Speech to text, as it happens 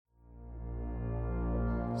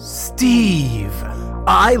Steve,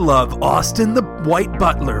 I love Austin the White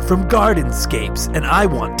Butler from Gardenscapes, and I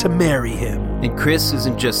want to marry him. And Chris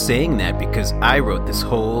isn't just saying that because I wrote this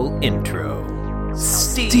whole intro.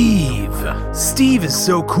 Steve is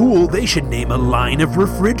so cool they should name a line of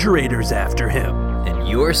refrigerators after him. And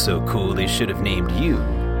you're so cool they should have named you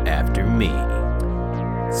after me.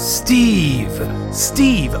 Steve,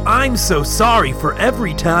 I'm so sorry for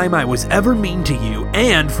every time I was ever mean to you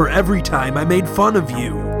and for every time I made fun of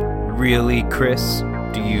you. Really, Chris?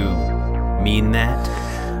 Do you mean that?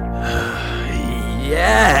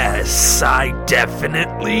 Yes, I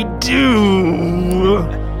definitely do.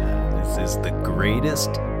 This is the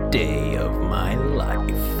greatest day of my life.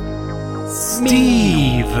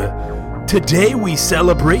 Steve, today we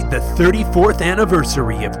celebrate the 34th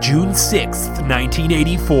anniversary of June 6th,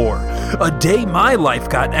 1984. A day my life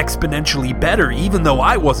got exponentially better even though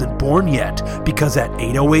I wasn't born yet, because at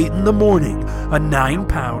 8:08 in the morning, a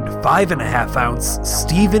 9-pound, 5.5-ounce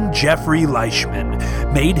Stephen Jeffrey Leishman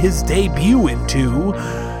made his debut into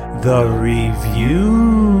the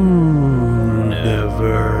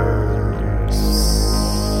Review-niverse.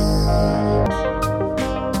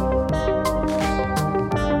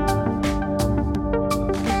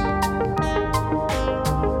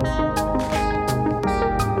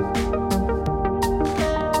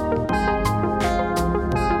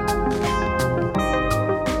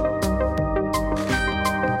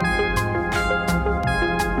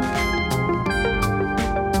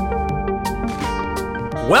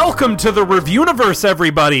 Welcome to the Review-niverse,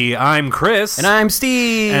 everybody. I'm Chris. And I'm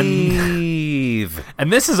Steve.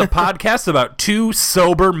 And this is a podcast about two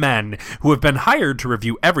sober men who have been hired to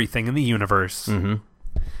review everything in the universe. Mm-hmm.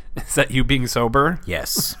 Is that you being sober?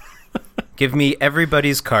 Yes. Give me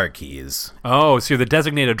everybody's car keys. Oh, so you're the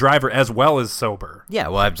designated driver as well as sober. Yeah,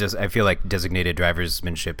 well, I feel like designated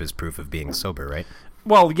driversmanship is proof of being sober, right?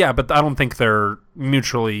 Well, yeah, but I don't think they're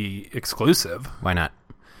mutually exclusive. Why not?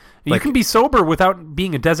 You can be sober without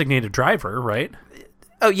being a designated driver, right?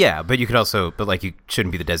 Oh, yeah, but you could also, you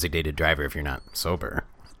shouldn't be the designated driver if you're not sober.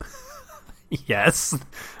 Yes.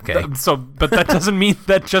 Okay. But that doesn't mean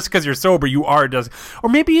that just because you're sober, you are or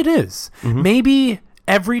maybe it is. Mm-hmm. Maybe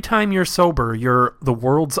every time you're sober, you're the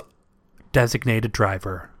world's designated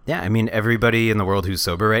driver. Yeah, I mean, everybody in the world who's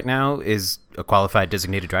sober right now is a qualified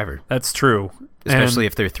designated driver. That's true. Especially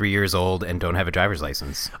if they're 3 years old and don't have a driver's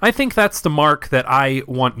license. I think that's the mark that I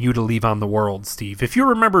want you to leave on the world, Steve. If you're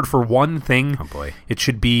remembered for one thing, oh boy, it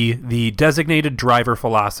should be the designated driver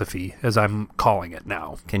philosophy, as I'm calling it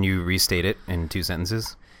now. Can you restate it in 2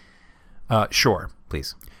 sentences? Sure.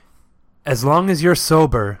 Please. As long as you're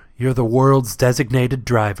sober, you're the world's designated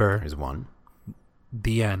driver. There's 1.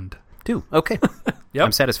 The end. 2. Okay. Yep.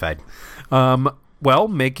 I'm satisfied. Well,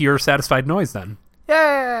 make your satisfied noise then. Yeah.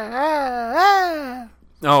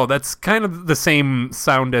 Oh, that's kind of the same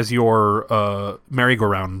sound as your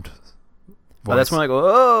merry-go-round voice. Oh, that's more like, oh.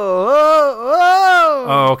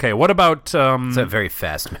 Oh, okay. What about... it's a very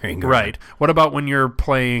fast merry-go-round. Right. What about when you're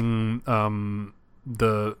playing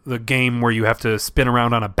the game where you have to spin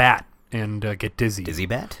around on a bat and get dizzy? Dizzy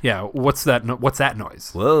bat? Yeah. What's that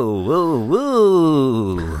noise? Whoa, whoa,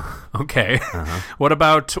 whoa. Okay. Uh-huh. What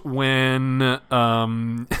about when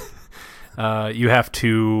you have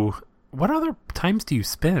to... What other times do you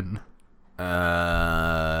spin? I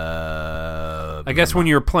guess when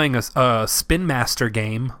you're playing a Spin Master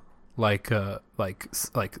game, like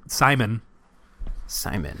Simon.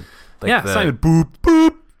 Simon. Simon. Boop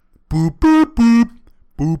boop boop boop boop boop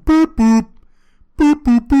boop boop boop boop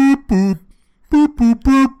boop boop boop boop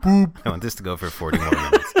boop boop. I want this to go for 40 more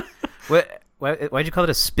minutes. Why'd you call it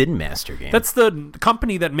a Spin Master game? That's the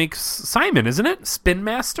company that makes Simon, isn't it? Spin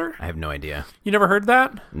Master? I have no idea. You never heard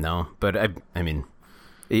that? No, but I mean,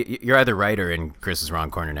 you're either right or in Chris's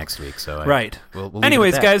wrong corner next week. So right. We'll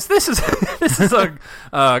Anyways, guys, this is a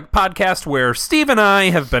podcast where Steve and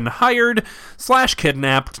I have been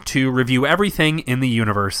hired/kidnapped to review everything in the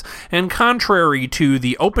universe. And contrary to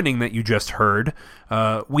the opening that you just heard,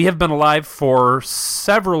 we have been alive for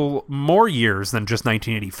several more years than just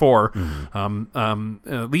 1984. Mm-hmm.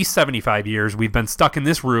 At least 75 years. We've been stuck in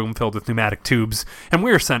this room filled with pneumatic tubes, and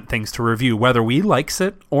we're sent things to review, whether we likes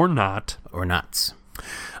it or not. Or not.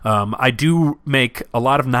 I do make a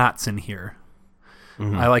lot of knots in here.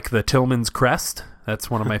 Mm-hmm. I like the Tillman's Crest. That's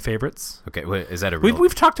one of my favorites. Okay, is that a real...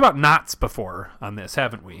 We've talked about knots before on this,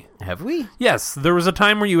 haven't we? Have we? Yes, there was a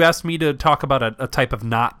time where you asked me to talk about a type of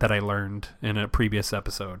knot that I learned in a previous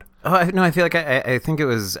episode. Oh, no, I feel like I think it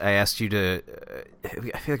was, I asked you to,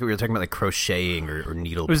 I feel like we were talking about like crocheting or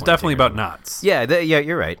needle. It was definitely about knots. Yeah,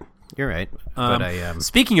 you're right. You're right. But I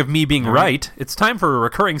Speaking of me being right, it's time for a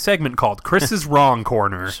recurring segment called Chris is Wrong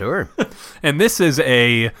Corner. Sure. And this is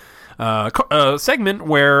a segment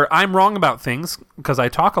where I'm wrong about things because I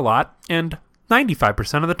talk a lot, and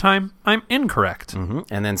 95% of the time I'm incorrect.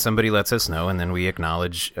 And then somebody lets us know, and then we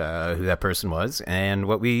acknowledge who that person was and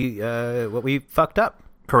what we fucked up.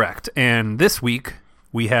 Correct. And this week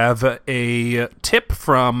we have a tip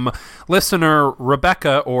from listener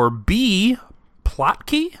Rebecca, or B.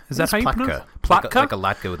 Plotke? Is that how you pronounce it? Plotka? Like a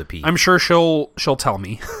latka with a P. I'm sure she'll tell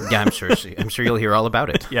me. Yeah, I'm sure you'll hear all about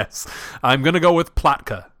it. Yes. I'm going to go with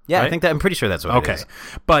Plotka. Yeah, right? I'm pretty sure that's what it is.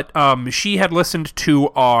 But she had listened to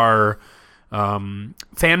our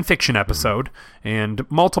fan fiction episode, and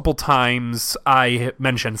multiple times I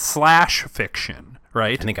mentioned slash fiction,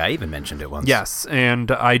 right? I think I even mentioned it once. Yes,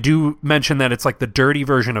 and I do mention that it's like the dirty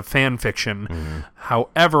version of fan fiction.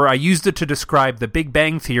 However, I used it to describe the Big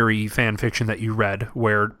Bang Theory fan fiction that you read,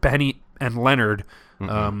 where Penny and Leonard,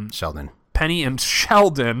 Sheldon. Penny and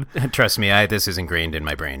Sheldon, Trust me, this is ingrained in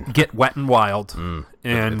my brain. get wet and wild.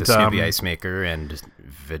 And the Snoopy Ice Maker and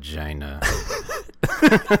vagina.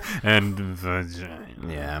 and vagina.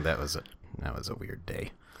 Yeah, that was a weird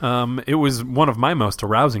day. It was one of my most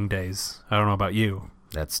arousing days. I don't know about you.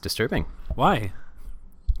 That's disturbing. Why?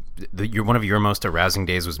 One of your most arousing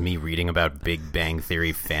days was me reading about Big Bang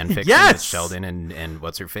Theory fanfiction. Yes! With Sheldon and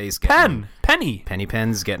what's her face? Penny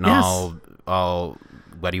Pennypen's getting Yes. all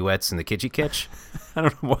wetty wets in the kitschy kitsch. I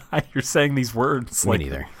don't know why you're saying these words. Me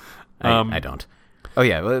neither. I don't. Oh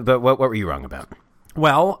yeah, but what were you wrong about?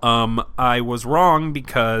 Well, I was wrong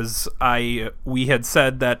because we had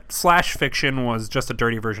said that slash fiction was just a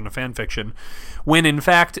dirty version of fan fiction, when in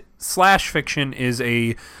fact slash fiction is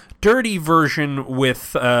a dirty version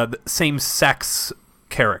with same sex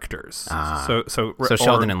characters. So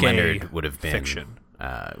Sheldon or and gay Leonard would have been fiction.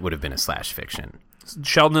 Would have been a slash fiction.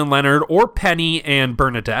 Sheldon and Leonard, or Penny and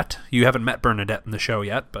Bernadette. You haven't met Bernadette in the show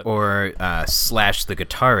yet, but Or Slash the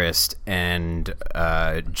guitarist and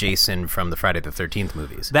Jason from the Friday the 13th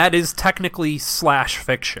movies. that is technically slash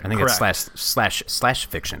fiction. I think correct. it's slash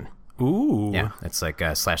fiction. Ooh. Yeah, it's like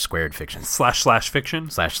slash squared fiction. Slash fiction.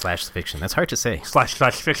 Slash fiction. That's hard to say. Slash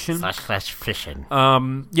fiction. Slash fiction.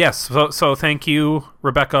 Yes. So thank you,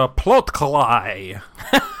 Rebecca Plotkalai,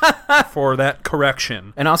 for that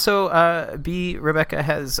correction. And also, Rebecca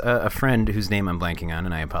has a friend whose name I'm blanking on,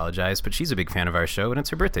 and I apologize, but she's a big fan of our show, and it's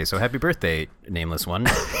her birthday, so happy birthday, nameless one.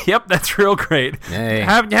 Yep, that's real great. Yay.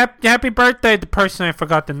 Happy birthday, the person I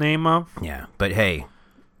forgot the name of. Yeah, but hey,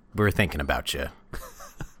 we're thinking about you.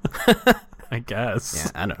 I guess.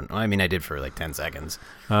 Yeah, I don't know. I mean, I did for like 10 seconds.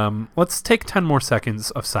 Let's take 10 more seconds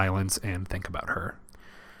of silence and think about her.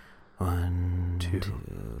 1, 2,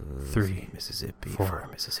 3, Mississippi, 4, 4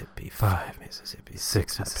 Mississippi, 5, 5 Mississippi,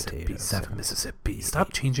 6 hot Mississippi, potatoes, 7 Mississippi.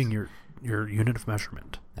 Stop changing your unit of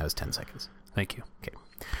measurement. That was 10 seconds. Thank you. Okay.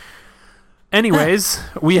 Anyways,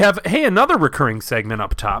 we have, another recurring segment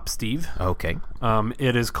up top, Steve. Okay.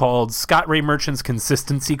 It is called Scott Ray Merchant's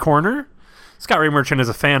Consistency Corner. Scott Ray Merchant is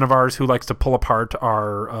a fan of ours who likes to pull apart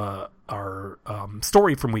our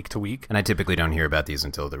story from week to week. And I typically don't hear about these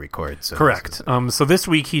until the record. So Correct. So this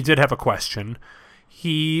week he did have a question.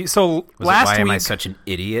 Last why week, am I such an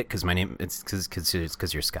idiot? Because my name, it's because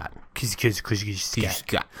you're Scott. Because you're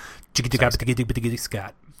Scott.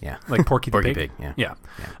 Scott. Yeah. Like Porky the Porky Pig. Pig, Yeah.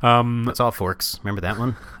 That's all forks. Remember that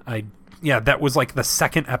one? That was like the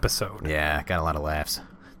second episode. Yeah, got a lot of laughs.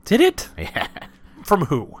 Did it? Yeah. From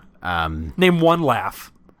who? Name one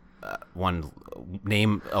laugh.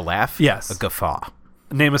 Name a laugh? Yes. A guffaw.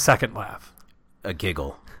 Name a second laugh. A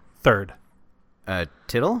giggle. Third. A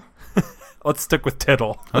tittle? Let's stick with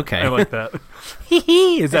tittle. Okay. I like that.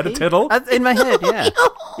 Is that a tittle? In my head, yeah.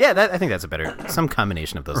 Yeah, I think that's a better, some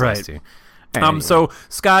combination of those last two. All right. So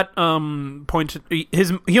Scott pointed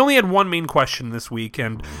he only had one main question this week,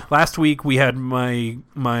 and last week we had my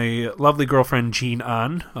lovely girlfriend Jean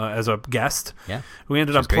on as a guest. Yeah, we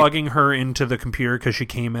ended up plugging her into the computer because she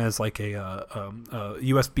came as like a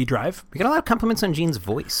USB drive. We got a lot of compliments on Jean's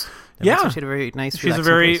voice. She had a very nice. She's a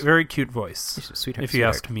very voice. very cute voice. She's a sweetheart. If you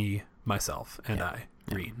ask me, myself, and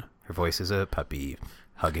Reen. Her voice is a puppy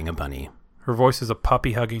hugging a bunny. Her voice is a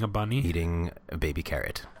puppy hugging a bunny, eating a baby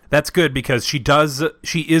carrot. That's good because she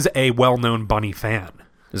is a well-known bunny fan.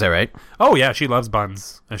 Is that right? Oh yeah, she loves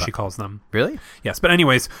buns, as she calls them. Really? Yes, but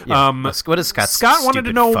anyways, what is Scott's Scott wanted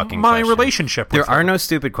to know my relationship with There her. are no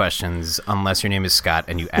stupid questions unless your name is Scott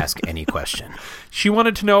and you ask any question. He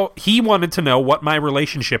wanted to know what my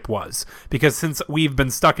relationship was, because since we've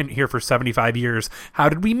been stuck in here for 75 years, how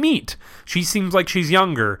did we meet? She seems like she's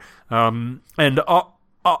younger. And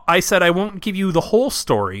I said I won't give you the whole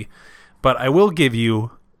story, but I will give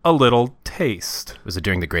you a little taste. Was it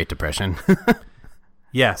during the Great Depression?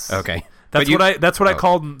 Yes. Okay. That's what I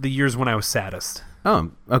called the years when I was saddest.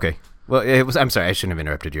 Oh, okay. Well, it was. I'm sorry, I shouldn't have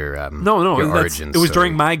interrupted your No, your origins. it was story.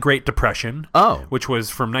 during my Great Depression. Oh. Which was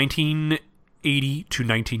from 1980 to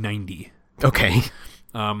 1990. Okay.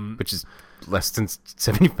 Which is less than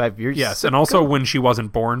 75 years. Yes, and also when she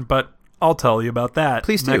wasn't born, but I'll tell you about that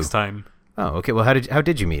Please do. next time. Oh, okay. Well, how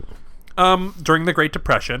did you meet? During the Great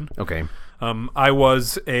Depression. Okay. I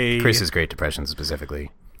was a Chris's Great Depression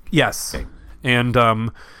specifically. Yes. Okay. And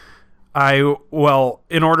in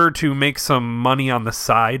order to make some money on the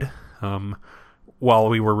side, while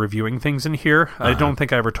we were reviewing things in here, I don't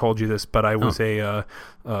think I ever told you this, but I was a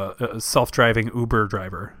self-driving Uber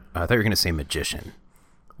driver. I thought you were going to say magician.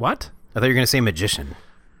 What? I thought you were going to say magician.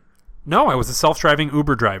 No, I was a self-driving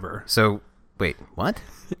Uber driver So, wait, what?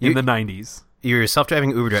 in the 90s. You're a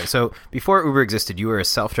self-driving Uber driver. So, before Uber existed, you were a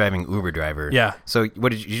self-driving Uber driver. Yeah. So,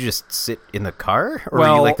 what did you just sit in the car? Or were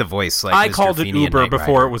Well, you like the voice? Like I Mr. called it Feeney and Uber Knight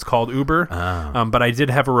before Rider? it was called Uber, but I did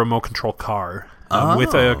have a remote control car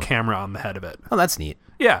with a camera on the head of it. Oh, that's neat.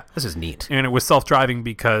 Yeah. This is neat. And it was self-driving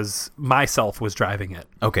because myself was driving it.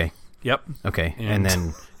 Okay. Yep. Okay. And And-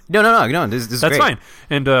 then... No. This is That's great. fine.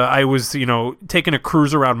 And I was, taking a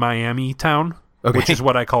cruise around Miami town, Okay. which is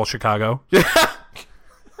what I call Chicago.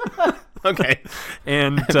 Okay.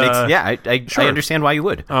 And I sure. understand why you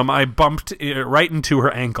would. I bumped right into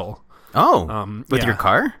her ankle. Oh, with yeah. your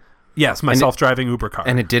car? Yes, my self-driving Uber car.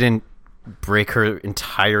 And it didn't break her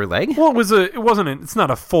entire leg? well, it's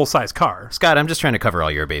not a full-size car. Scott, I'm just trying to cover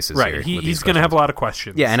all your bases Right. here. He's going to have a lot of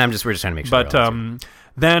questions. Yeah, and we're just trying to make sure. But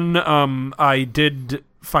then I did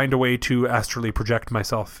find a way to astrally project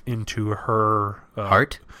myself into her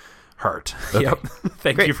Heart? Heart. Okay. Yep.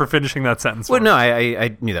 Thank Great. you for finishing that sentence. Well, for no, me.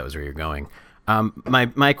 I knew that was where you're going.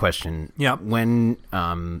 My question. Yeah. When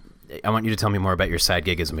I want you to tell me more about your side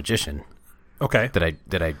gig as a magician Okay.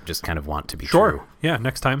 that I just kind of want to be Sure. true. Yeah.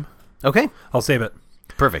 Next time Okay. I'll save it.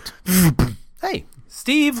 Perfect. Hey,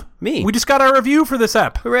 Steve, Me. we just got our review for this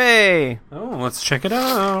app. hooray! Oh, let's check it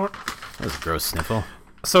out. That was a gross sniffle.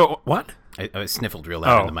 So, what? I sniffled real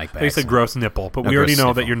loud Oh, in the mic bag. they said gross nipple, but we gross already know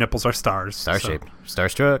sniffle. that your nipples are stars. Star so- shaped.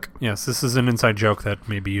 Starstruck. Yes, this is an inside joke that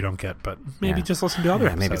maybe you don't get, but maybe Yeah. just listen to other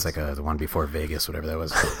Yeah, episodes. maybe it's like the one before Vegas, whatever that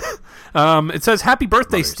was. It says, happy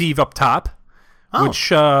birthday, Mothers. Steve, up top. Oh. Which,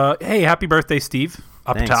 hey, happy birthday, Steve,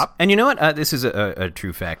 up Thanks. top. And you know what? This is a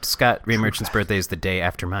true fact. Scott Ray Merchant's birthday is the day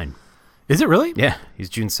after mine. Is it really? Yeah, he's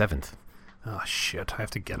June 7th. Oh, shit. I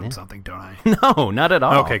have to get him something, don't I? No, not at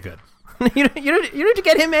all. Okay, good. you don't have to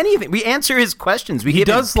get him anything. We answer his questions. We He give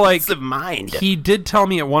does him like peace of mind. He did tell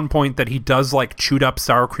me at one point that he does like chewed up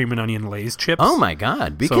sour cream and onion Lay's chips. Oh my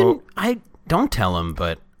God! I don't tell him,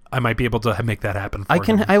 but I might be able to make that happen for I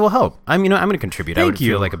can. him. I will help. I'm going to contribute. I Thank would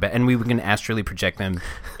you. feel like and we can astrally project them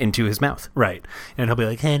into his mouth. Right. And he'll be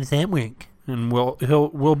like, how does that work? And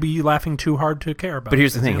we'll be laughing too hard to care about. But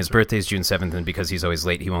here's the thing: his answer. birthday is June 7th, and because he's always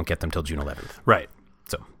late, he won't get them till June 11th. Right.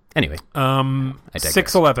 So anyway, I digress.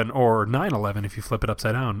 611 or 911 if you flip it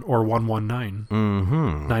upside down, or 119.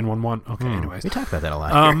 Mm-hmm. 911. Okay, anyways. we talk about that a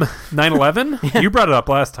lot. 911? You brought it up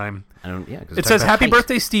last time. I don't. Yeah, 'cause we It talk says about happy height.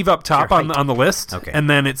 birthday Steve up top Sure, on the list. Okay. And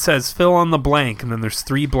then it says fill in the blank, and then there's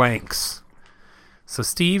 3 blanks. So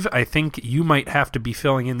Steve, I think you might have to be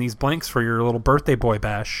filling in these blanks for your little birthday boy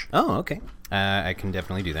bash. Oh, okay. I can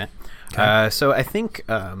definitely do that. So I think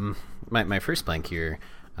my first blank here,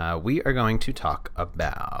 we are going to talk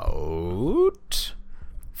about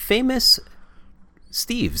famous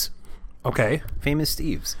Steves. Okay. Famous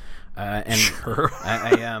Steves. And Sure. I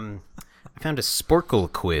found a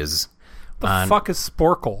Sporkle quiz. The fuck is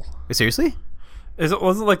Sporkle? Seriously? Wasn't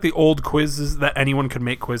it like the old quizzes that anyone could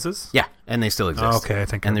make quizzes? Yeah, and they still exist. Okay, I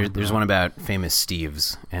think I And remember there's that. one about famous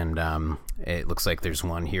Steves, and it looks like there's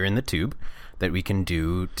one here in the tube that we can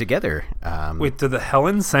do together. Wait, did the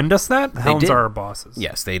Helen send us that? The Helens did. are our bosses.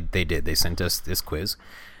 Yes, they did. They sent us this quiz,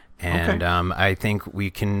 and Okay. I think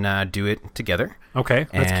we can do it together. Okay,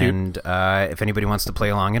 that's cute. And if anybody wants to play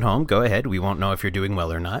along at home, go ahead. We won't know if you're doing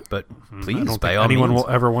well or not, but I please, don't by think all anyone means. will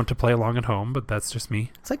ever want to play along at home, but that's just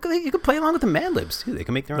me. It's like you could play along with the Mad Libs too. They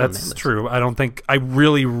can make their own. Mad That's Libs. true. I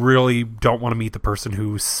really, really don't want to meet the person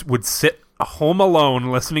who would sit home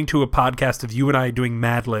alone listening to a podcast of you and I doing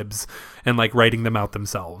Mad Libs and like writing them out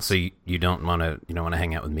themselves. So you don't want to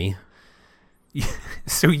hang out with me?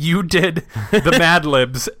 So you did the Mad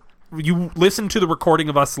Libs. You listened to the recording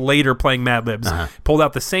of us later playing Mad Libs, pulled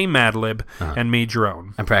out the same Mad Lib, and made your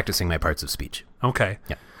own. I'm practicing my parts of speech. Okay.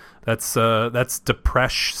 Yeah. That's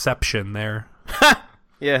depression there.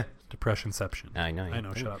 Yeah. Depressionception. I know. I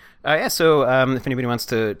know. Shut up. Yeah. So, if anybody wants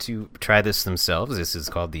to try this themselves, this is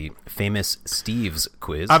called the Famous Steve's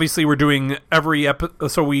Quiz. Obviously, we're doing every episode,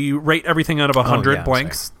 so we rate everything out of 100 I'm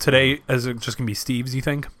blanks. Today, is it just going to be Steve's, you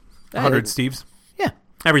think? 100 Steve's? Yeah.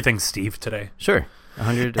 Everything's Steve today. Sure.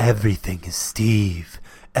 100. Everything is Steve.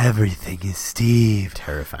 Everything is Steve.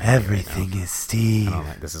 Terrifying. Everything is Steve.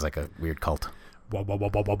 This is like a weird cult.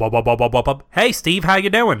 Hey, Steve, how you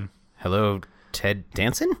doing? Hello, Ted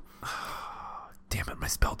Danson? Damn it, my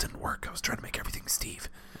spell didn't work. I was trying to make everything Steve.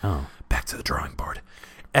 Oh. Back to the drawing board.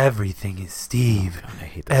 Everything is Steve. God, I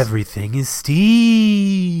hate this. Everything is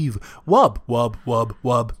Steve. Wub, wub, wub,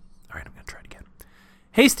 wub. All right, I'm going to try it again.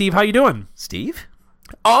 Hey, Steve, how you doing? Steve?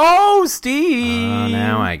 Oh, Steve. Oh,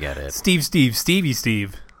 now I get it.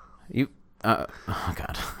 Steve. You, oh,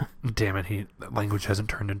 God. Damn it, language hasn't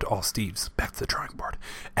turned into all Steves. Back to the drawing board.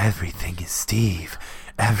 Everything is Steve.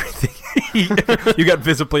 Everything. You got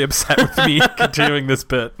visibly upset with me continuing this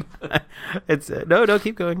bit. It's no,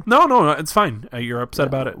 keep going. No, it's fine. You're upset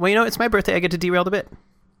about it. Well, it's my birthday. I get to derail the bit.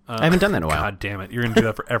 I haven't done that in a while. God damn it. You're going to do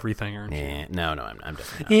that for everything, aren't you? Yeah, no, I'm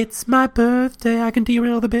definitely not. It's my birthday. I can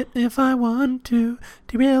derail the bit if I want to.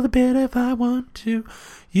 Derail the bit if I want to.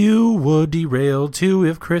 You would derail too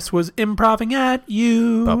if Chris was improving at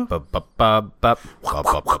you.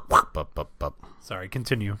 Sorry,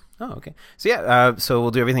 continue. Oh, okay. So yeah, so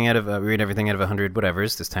we'll do everything out of we read everything out of 100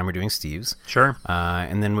 whatevers. This time we're doing Steve's. Sure.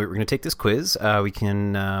 And then we're going to take this quiz. We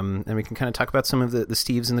can kind of talk about some of the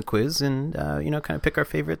Steve's in the quiz, and kind of pick our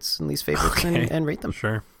favorites and least favorites, and rate them.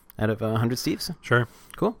 Sure. Out of 100 Steve's. Sure.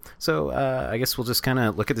 Cool. So I guess we'll just kind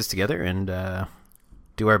of look at this together and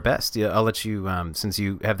do our best. Yeah, I'll let you since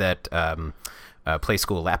you have that Play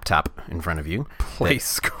School laptop in front of you. Play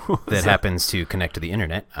School that happens to connect to the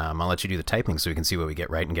internet. I'll let you do the typing so we can see what we get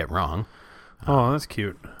right and get wrong. Oh, that's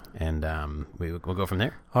cute. And we'll go from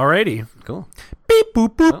there. Alrighty. Cool. Beep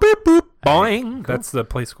boop boop beep boop. Boing. Cool. That's the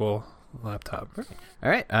Play School laptop. Perfect. All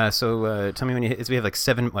right. So tell me when you hit. We have like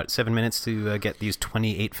 7 minutes to get these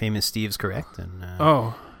 28 famous Steves correct. And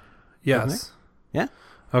yes. Yeah.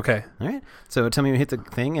 Okay. All right. So tell me when you hit the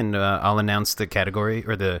thing, and I'll announce the category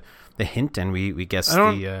or the hint, and we guess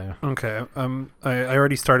the. Okay. I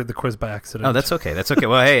already started the quiz by accident. Oh, that's okay.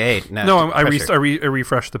 Well, hey. No, I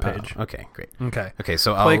refreshed the page. Oh, okay, great. Okay.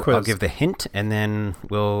 So I'll give the hint, and then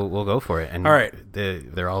we'll go for it. And all right.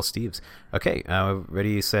 They're all Steves. Okay.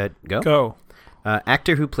 Ready, set, go. Go.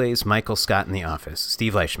 Actor who plays Michael Scott in The Office.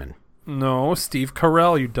 Steve Leishman. No, Steve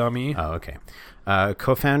Carell, you dummy. Oh, okay.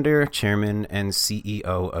 Co-founder, chairman, and CEO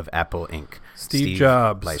of Apple Inc. Steve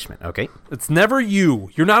Jobs. Leishman. Okay. It's never you.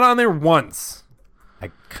 You're not on there once. I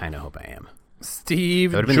kind of hope I am.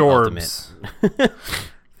 Steve That would have Jobs. been the ultimate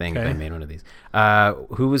thing if I made one of these.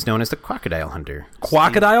 Who was known as the Crocodile Hunter?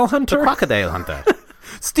 Crocodile Hunter? The Crocodile Hunter.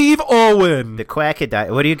 Steve Owen. The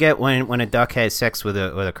Quackadile. What do you get when a duck has sex with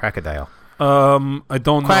a crocodile? I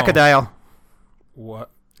don't know. Quackadile. What?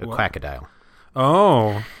 A quackadile.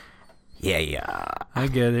 Oh. Yeah. I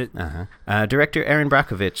get it. Director Aaron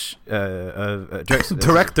Brockovich.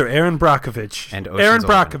 Director Aaron Brockovich. And Aaron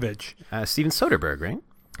Brockovich. Steven Soderbergh, right?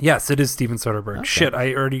 Yes, it is Steven Soderbergh. Okay. Shit,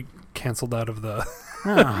 I already canceled out of the...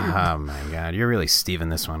 Oh my God, you're really Steven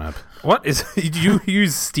this one up. What is... Did you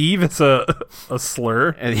use Steve as a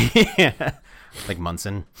slur? Yeah. Like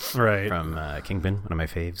Munson. Right. From Kingpin, one of my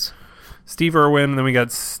faves. Steve Irwin, then we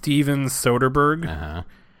got Steven Soderbergh.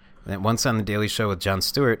 And once on The Daily Show with Jon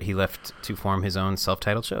Stewart, he left to form his own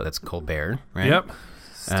self-titled show. That's Colbert, right? Yep.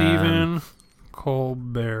 Stephen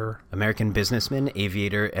Colbert. American businessman,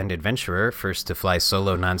 aviator, and adventurer, first to fly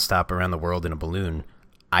solo nonstop around the world in a balloon.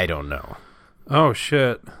 I don't know. Oh,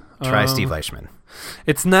 shit. Try Steve Leishman.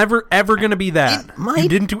 It's never, ever going to be that. You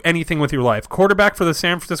didn't do anything with your life. Quarterback for the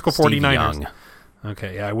San Francisco 49ers. Young.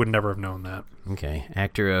 Okay, yeah, I would never have known that. Okay.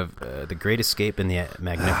 Actor of The Great Escape and The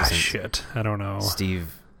Magnificent. Shit. I don't know. Steve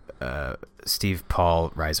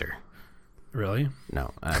Paul Reiser. Really?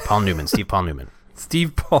 No. Paul Newman. Steve Paul Newman.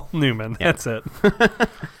 Steve Paul Newman. Yeah. That's it.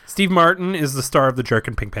 Steve Martin is the star of The Jerk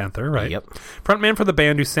and Pink Panther, right? Yep. Frontman for the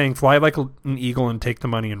band who sang Fly Like an Eagle and Take the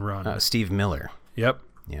Money and Run. Steve Miller. Yep.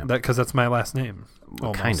 Yeah. Because that's my last name.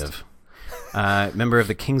 Well, kind of. Member of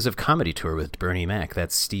the Kings of Comedy tour with Bernie Mac.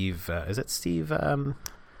 That's Steve. Is that Steve? The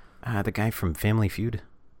guy from Family Feud.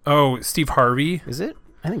 Oh, Steve Harvey. Is it?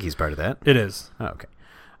 I think he's part of that. It is. Oh, okay.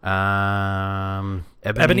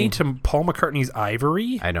 Ebony to Paul McCartney's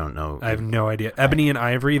Ivory? I don't know. I have no idea. Ebony and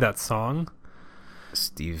Ivory, that song?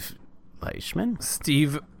 Steve Leishman?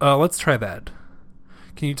 Steve, let's try that.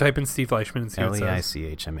 Can you type in Steve Leishman and see what it says?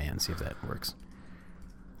 Leichman, see if that works.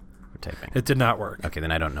 We're typing. It did not work. Okay,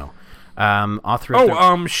 then I don't know. Author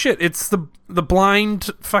of shit! It's the blind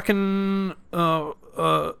fucking piano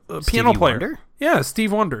Stevie player. Wonder? Yeah,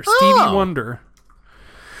 Steve Wonder. Oh. Stevie Wonder.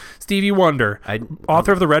 Stevie Wonder.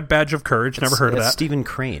 Author of the Red Badge of Courage. Never heard of that. Stephen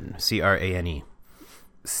Crane, Crane.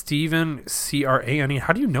 Stephen Crane.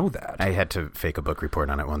 How do you know that? I had to fake a book report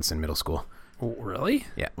on it once in middle school. Oh, really?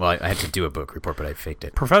 Yeah, well, I had to do a book report, but I faked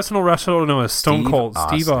it. Professional wrestler known as Stone Steve Cold.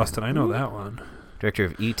 Steve Austin. Austin. I know that one. Director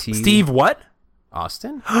of E.T. Steve what?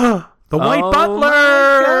 Austin? The White Butler.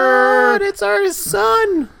 My God, it's our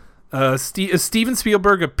son. Is Steven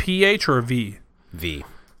Spielberg a PH or a V? V.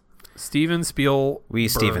 Steven Spielberg. We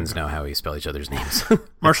Stevens know how we spell each other's names.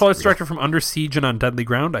 Martial arts director from Under Siege and On Deadly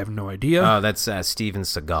Ground. I have no idea. Oh, that's Steven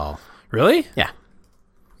Seagal. Really? Yeah.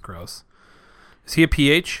 Gross. Is he a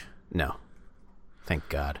PH? No. Thank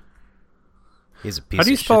God. He's a piece How do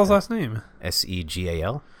you of spell shit, his last name?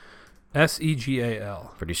 Segal?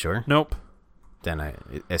 Segal. Pretty sure. Nope. Then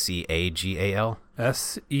Seagal.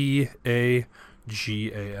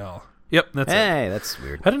 Seagal. Yep, that's it. Hey, that's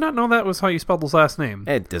weird. I did not know that was how you spelled his last name.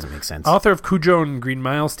 It doesn't make sense. Author of Cujo and Green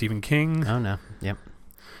Mile, Stephen King. Oh, no. Yep.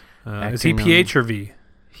 Is he acting PH or V?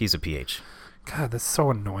 He's a PH. God, that's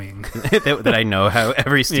so annoying. that I know how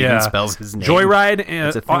every Steven spells his name. Joyride.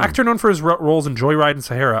 It's a thing. Actor known for his roles in Joyride and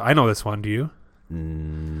Sahara. I know this one. Do you?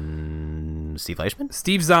 Steve Leishman?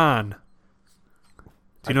 Steve Zahn.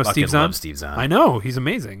 Do you know I Steve fucking Zahn? love Steve Zahn. I know. He's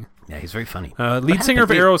amazing. Yeah, he's very funny. Lead singer of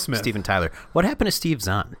Aerosmith. Steven Tyler. What happened to Steve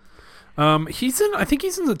Zahn? I think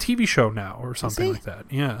he's in the TV show now or something he? like that.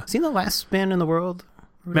 Yeah. Is he the last man in the world?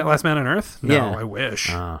 Last Man on Earth? No, Yeah. I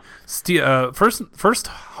wish. Oh. First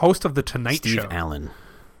host of the Tonight Steve Show. Allen.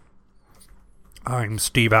 I'm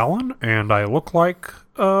Steve Allen, and I look like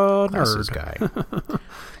a Glasses nerd. guy.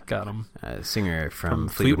 Got him. Singer from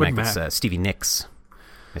Fleetwood Fleetwood Mac. Mac. It's Stevie Nicks.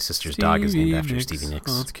 My sister's dog is named after Stevie Nicks.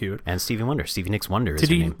 Oh, that's cute. And Stevie Wonder. Stevie Nicks Wonder is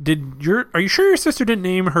her name. Are you sure your sister didn't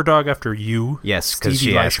name her dog after you? Yes, because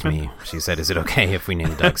Stevie she asked Leishman? me. She said, "Is it okay if we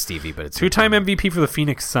name the dog Stevie?" But it's Two-time MVP for the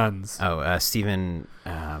Phoenix Suns. Stephen.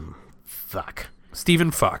 Fuck.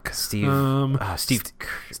 Stephen Fuck. Steve. Steve.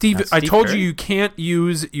 Steve. not I Steve told Kerr? you can't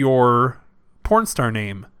use your porn star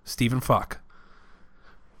name, Stephen Fuck.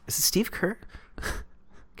 Is it Steve Kerr?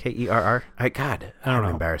 Kerr. God, I don't I'm know.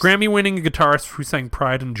 embarrassed. Grammy-winning guitarist who sang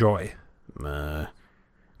 "Pride and Joy."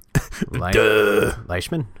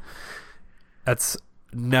 Leishman. That's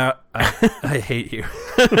not. I hate you.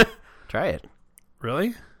 Try it.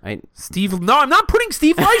 Really? Steve. No, I'm not putting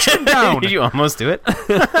Steve Leishman down. Did you almost do it?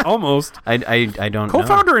 Almost. I don't know.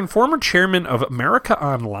 Co-founder and former chairman of America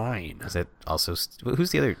Online. Is it also who's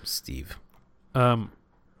the other Steve?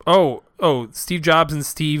 Steve Jobs and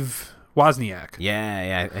Steve Wozniak.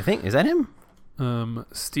 Yeah. I think is that him?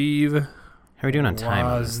 Steve How are we doing on time?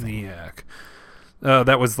 on this thing? Wozniak.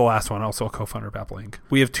 That was the last one. Also a co-founder of Apple Inc.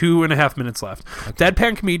 We have 2.5 minutes left.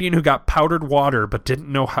 Deadpan comedian who got powdered water but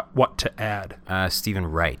didn't know what to add. Stephen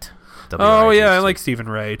Wright. Oh yeah, I W-R-I-T-C. like Stephen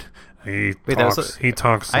Wright. He Wait, talks. He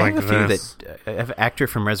talks I like have a few this. that I have actor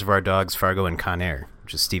from Reservoir Dogs, Fargo, and Con Air,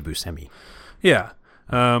 which is Steve Buscemi. Yeah.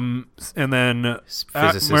 And then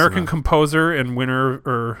Physicist American and composer and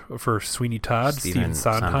winner for Sweeney Todd, Stephen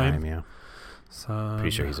Sondheim. Yeah, pretty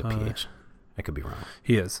sure he's a PH. I could be wrong.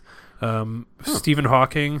 He is. Stephen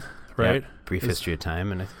Hawking, right? Yeah, brief history of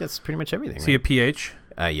time, and I think that's pretty much everything. Is he a PH?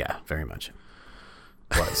 Yeah, very much.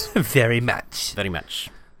 Was Very much. very much.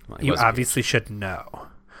 Well, he You was a obviously should know.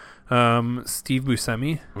 Steve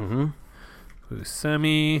Buscemi. Mm-hmm.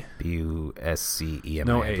 Buscemi. Buscemi.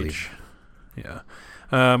 No I believe. H.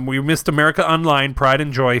 Yeah. We missed America Online, Pride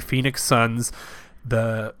and Joy, Phoenix Suns,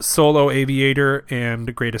 The Solo Aviator,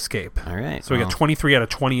 and Great Escape. All right. So we got 23 out of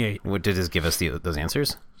 28. What did this give us? Those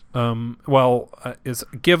answers? Is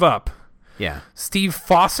Give Up. Yeah. Steve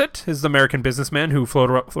Fawcett is the American businessman who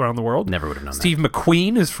floated around the world. Never would have known Steve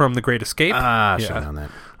McQueen is from The Great Escape. that. Should have known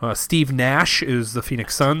that. Steve Nash is the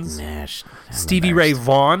Phoenix Suns. Nash. I'm Stevie Ray embarrassed.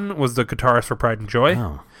 Vaughan was the guitarist for Pride and Joy.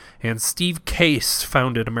 Oh, And Steve Case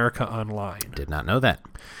founded America Online. did not know that.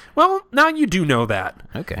 Well, now you do know that.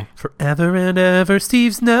 Okay. Forever and ever,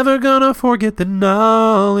 Steve's never gonna forget the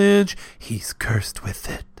knowledge. He's cursed with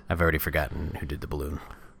it. I've already forgotten who did the balloon.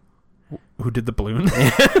 Who did the balloon?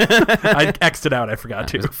 I X'd it out. I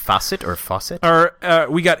forgot Is to. it Fawcett or Fawcett?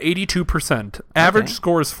 We got 82%. Average Okay.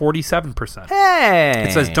 score is 47%. Hey!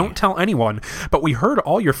 It says, don't tell anyone, but we heard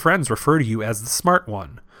all your friends refer to you as the smart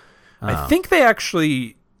one. I think they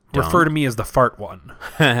actually refer to me as the fart one.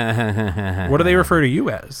 What do they refer to you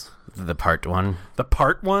as? The part one. The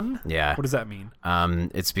part one? Yeah. What does that mean?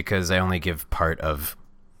 It's because I only give part of.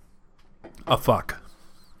 A fuck.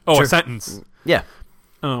 Oh, Sure. a sentence. Yeah.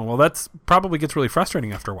 Oh, well, that's probably gets really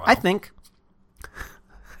frustrating after a while. I think.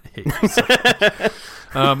 hate you so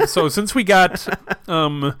much. So since we got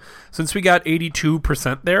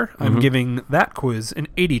 82% there, I'm giving that quiz an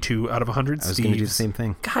 82 out of 100. I was going to do the same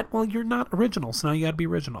thing. God, well, you're not original, so now you got to be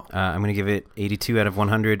original. I'm going to give it 82 out of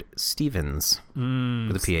 100 Stevens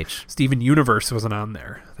with a PH. Steven Universe wasn't on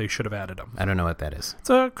there. They should have added him. I don't know what that is. It's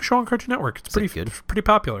a show on Cartoon Network. It's pretty good? pretty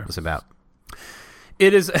popular. What's it about?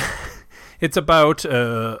 It is. It's about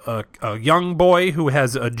a young boy who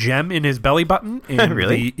has a gem in his belly button. And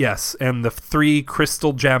Really? Yes, and the 3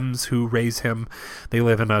 crystal gems who raise him. They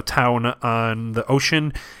live in a town on the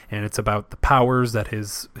ocean, and it's about the powers that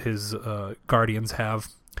his guardians have.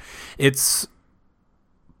 It's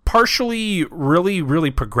partially really, really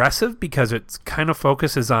progressive because it kind of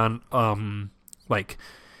focuses on like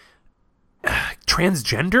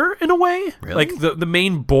transgender in a way. Really? Like the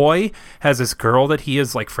main boy has this girl that he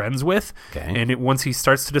is like friends with, Okay. and once he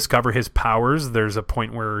starts to discover his powers, there's a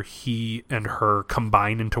point where he and her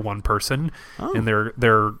combine into one person, and they're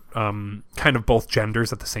kind of both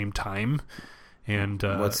genders at the same time. And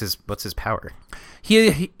What's his power?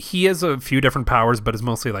 he has a few different powers, but it's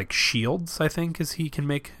mostly like shields, I think, as he can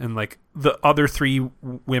make, and like the other 3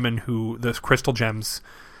 women who the crystal gems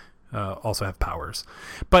also have powers.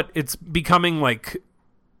 But it's becoming like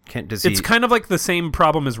it's kind of like the same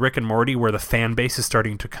problem as Rick and Morty, where the fan base is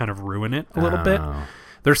starting to kind of ruin it a little bit.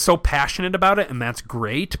 They're so passionate about it, and that's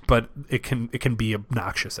great, but it can be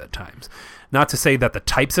obnoxious at times. Not to say that the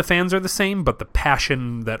types of fans are the same, but the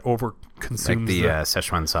passion that overconsumes like the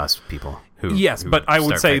Szechuan sauce people. Who but I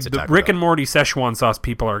would start say fights at the Taco Rick Bell. and Morty Szechuan sauce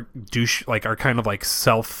people are are kind of like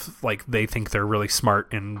they think they're really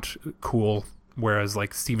smart and cool, whereas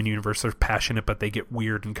like Steven Universe are passionate, but they get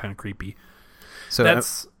weird and kind of creepy. So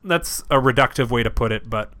that's a reductive way to put it,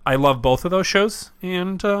 but I love both of those shows,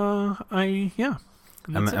 and I'm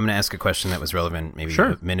going to ask a question that was relevant maybe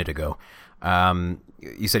Sure. a minute ago.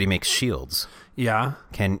 You said he makes shields. Yeah.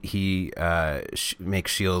 Can he make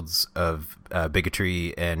shields of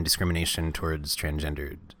bigotry and discrimination towards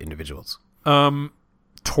transgendered individuals?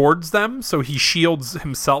 Towards them, so he shields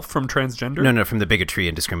himself from transgender. No, from the bigotry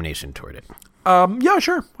and discrimination toward it. Yeah,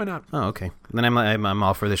 sure. Why not? Oh, okay. Then I'm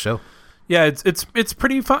all for the show. Yeah, it's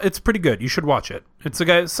pretty fun. It's pretty good. You should watch it. It's a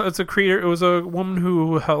guy. So it's a creator. It was a woman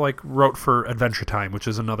who wrote for Adventure Time, which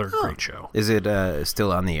is another great show. Is it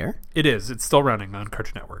still on the air? It is. It's still running on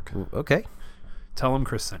Cartoon Network. Okay. Tell him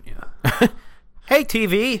Chris sent you. Hey,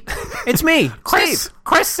 TV, it's me, Chris. Steve.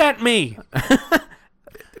 Chris sent me.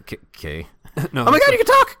 Okay. No, Oh my God, you can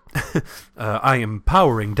talk. I am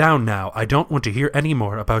powering down now. I don't want to hear any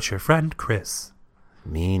more about your friend Chris.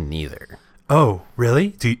 Me neither. Oh, really?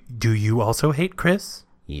 Do you also hate Chris?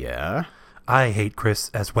 Yeah. I hate Chris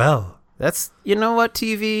as well. That's you know what,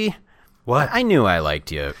 TV. What? I knew I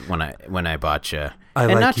liked you when I bought you,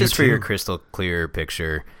 and like not you just for your too. crystal clear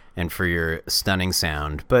picture and for your stunning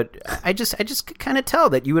sound, but I just could kind of tell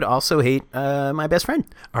that you would also hate my best friend.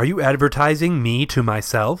 Are you advertising me to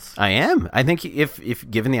myself? I am. I think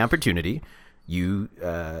if given the opportunity, you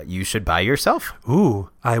should buy yourself. Ooh,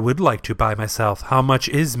 I would like to buy myself. How much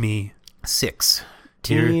is me?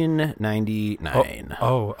 $16.99.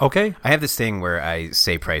 Oh, okay. I have this thing where I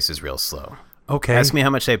say prices real slow. Okay. Ask me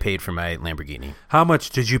how much I paid for my Lamborghini. How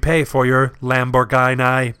much did you pay for your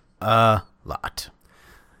Lamborghini? A lot.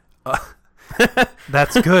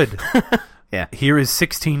 That's good. Yeah. Here is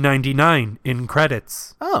 $16.99 in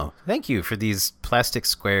credits. Oh, thank you for these plastic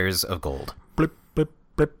squares of gold. Blip, blip,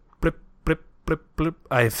 blip, blip, blip, blip, blip.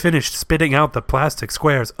 I have finished spitting out the plastic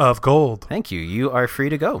squares of gold. Thank you. You are free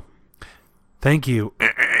to go. Thank you.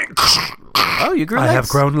 Oh, you grew I legs. have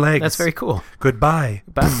grown legs. That's very cool. Goodbye.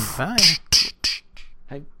 Bye.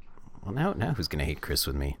 Well, now who's going to hate Chris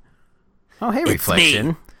with me? Oh, hey, Reflection.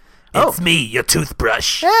 me. Oh. It's me, your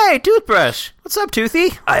toothbrush. Hey, Toothbrush. What's up,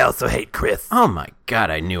 Toothy? I also hate Chris. Oh, my God.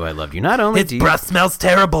 I knew I loved you. Not only His do you... breath smells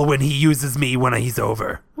terrible when he uses me when he's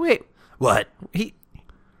over. Wait. What? Why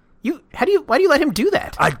do you let him do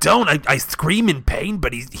that? I don't. I scream in pain,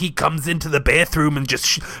 but he comes into the bathroom and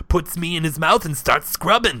just puts me in his mouth and starts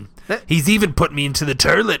scrubbing. That- He's even put me into the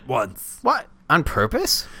toilet once. What? On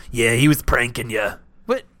purpose? Yeah, he was pranking you.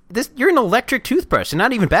 What? You're an electric toothbrush and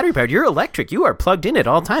not even battery powered. You're electric. You are plugged in at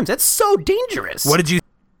all times. That's so dangerous. What did you...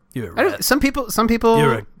 You're a I don't, rat. some people You're play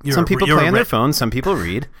a on their rat. phone. Some people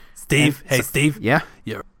read. Steve? Hey, Steve? Yeah.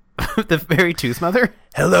 You're... The fairy tooth mother.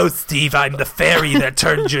 Hello, Steve. I'm the fairy that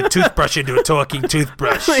turned your toothbrush into a talking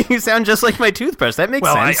toothbrush. You sound just like my toothbrush. That makes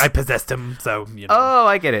Well, sense. I possessed him, so, you know. Oh,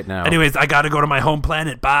 I get it now. Anyways, I gotta go to my home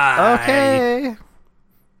planet. Bye. Okay.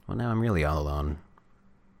 Well, now I'm really all alone.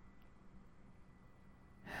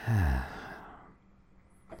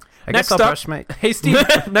 I guess I'll brush my... Hey, Steve,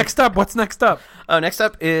 next up, what's next up? Oh, next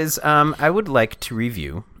up is I would like to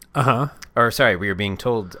review... Uh-huh. Or, sorry, we were being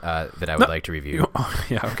told that I would like to review.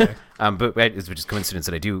 Yeah, okay. But it's just coincidence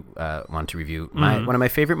that I do want to review one of my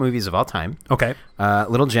favorite movies of all time. Okay.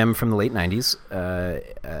 Little gem from the late 90s,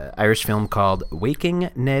 Irish film called Waking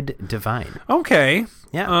Ned Devine. Okay.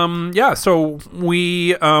 Yeah. So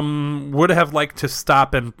we would have liked to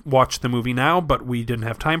stop and watch the movie now, but we didn't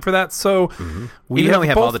have time for that. So Even though we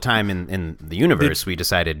have all the time in the universe, we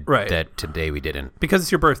decided Right. that today we didn't. Because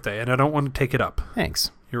it's your birthday, and I don't want to take it up.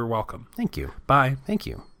 Thanks. You're welcome. Thank you. Bye. Thank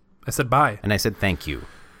you. I said bye. And I said thank you.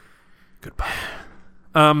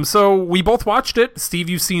 Goodbye. So we both watched it. Steve,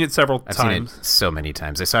 you've seen it several I've times. seen it so many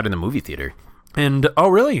times. I saw it in the movie theater. And, oh,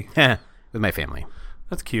 really? With my family.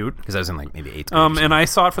 That's cute. Because I was in like maybe 8th grade. And I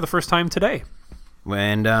saw it for the first time today.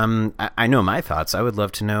 And I know my thoughts. I would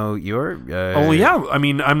love to know your... Oh, yeah. I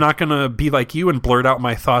mean, I'm not going to be like you and blurt out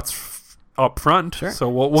my thoughts up front. Sure. So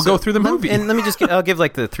we'll go through the movie. And let me just I'll give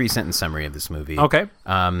like the 3-sentence summary of this movie. Okay.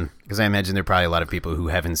 Because I imagine there are probably a lot of people who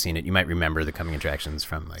haven't seen it. You might remember the coming attractions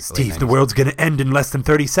from like Steve, the world's going to end in less than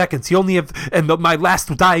 30 seconds. You only have... And my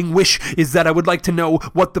last dying wish is that I would like to know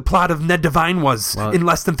what the plot of Ned Devine was in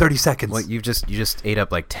less than 30 seconds. Well, you just ate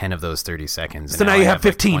up like 10 of those 30 seconds. So now you have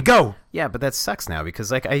 15. Like Go. Yeah, but that sucks now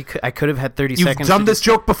because like I could have had 30 You've seconds. done to this just-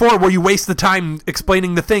 joke before where you waste the time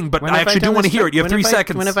explaining the thing, but When I have actually do done want to this hear joke? it. You have 3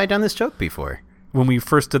 seconds. When have I done this joke before? When we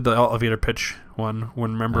first did the elevator pitch one,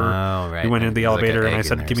 remember right. we went into the There's like elevator an and I egg in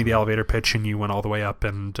said, there give me the somewhere. elevator pitch, and you went all the way up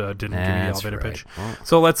and didn't give me the That's elevator right. pitch. Well-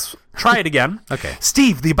 So let's try it again. Okay.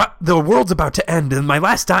 Steve, the world's about to end, and my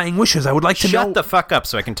last dying wishes, I would like to know... Shut the fuck up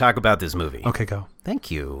so I can talk about this movie. Okay, go.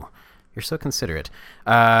 Thank you. You're so considerate.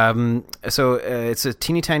 So it's a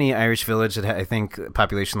teeny tiny Irish village that I think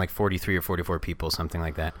population like 43 or 44 people, something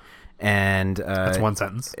like that. And That's one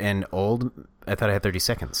sentence. And I thought I had 30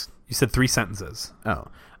 seconds. You said 3 sentences. Oh.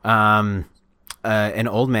 An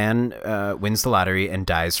old man wins the lottery and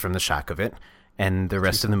dies from the shock of it. And the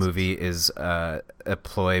rest of the movie is a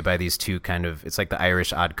ploy by these two it's like the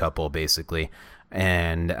Irish odd couple, basically.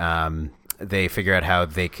 And they figure out how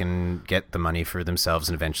they can get the money for themselves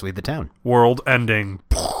and eventually the town. World ending.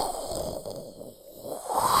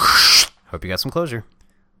 Hope you got some closure.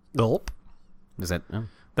 Gulp. Is that... Oh,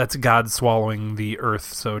 That's God swallowing the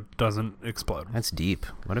earth so it doesn't explode. that's deep.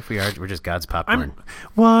 What if we're just God's popcorn?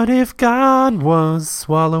 What if God was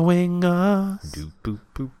swallowing us? Doop, boop,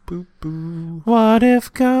 boop, boop, boop. What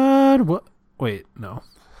if God... Wait, no.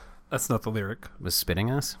 That's not the lyric. Was spitting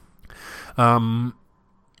us?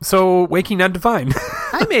 So, Waking Ned Devine.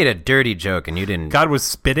 I made a dirty joke and you didn't. God was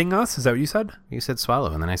spitting us? Is that what you said? You said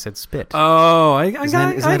swallow and then I said spit. Oh, I isn't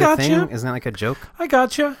that got a thing? you. Isn't that like a joke? I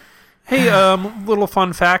got you. Hey, little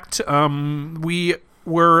fun fact. We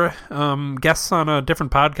were guests on a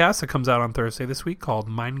different podcast that comes out on Thursday this week called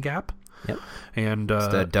Mind Gap. Yep. And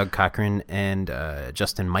It's Doug Cochran and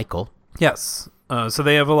Justin Michael. yes. So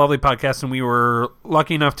they have a lovely podcast, and we were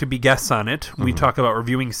lucky enough to be guests on it. We talk about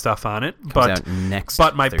reviewing stuff on it. out next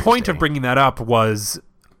But my point Thursday. of bringing that up was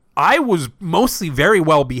I was mostly very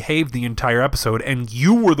well behaved the entire episode, and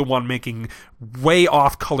you were the one making way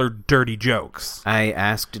off-colored, dirty jokes. I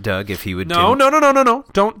asked Doug if he would. No.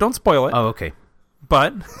 Don't spoil it. Oh, okay.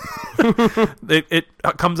 But it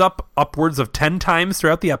comes up upwards of 10 times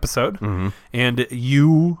throughout the episode, and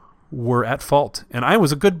you were at fault, and I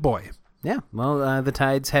was a good boy. Yeah. Well, the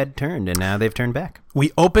tides had turned, and now they've turned back.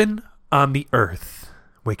 We open on the earth,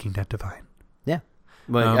 Waking Ned Devine. Yeah.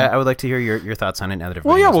 Well, I would like to hear your thoughts on it now that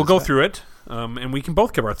Well, everybody yeah, knows we'll it's go about. through it, and we can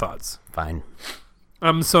both give our thoughts. Fine.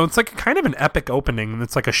 So it's like kind of an epic opening, and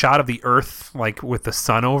it's like a shot of the earth, like with the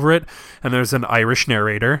sun over it, and there's an Irish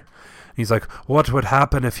narrator. He's like, "What would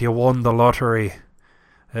happen if you won the lottery?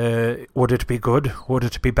 Would it be good? Would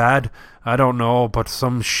it be bad? I don't know, but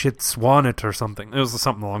some shits won it or something." It was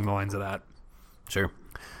something along the lines of that. Sure.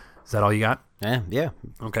 Is that all you got? Yeah.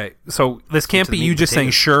 Okay, so this can't to be the meat you and just saying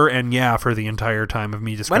potatoes. sure and yeah for the entire time of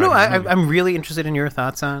me Well, describing no, the movie. I'm really interested in your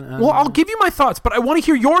thoughts on. Well, I'll give you my thoughts, but I want to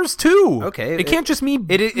hear yours too. Okay, it can't just me.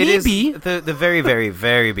 It is be. the very, very,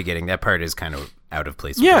 very beginning. That part is kind of out of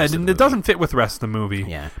place. with the Yeah, rest of and the it movie. doesn't fit with the rest of the movie.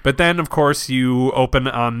 Yeah. But then, of course, you open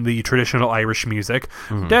on the traditional Irish music.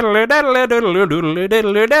 Mm-hmm. That's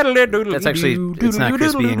That's actually. It's not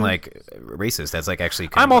Chris being like racist. That's like actually.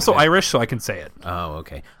 Kind I'm of also what it is. Irish, so I can say it. Oh,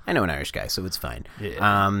 okay. I know an Irish guy, so it's fine.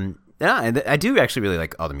 Yeah. Yeah, I do actually really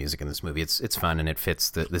like all the music in this movie. It's fun and it fits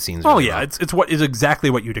the scenes. Oh really yeah, well. it's what is exactly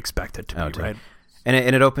what you'd expect it to be, totally. right? And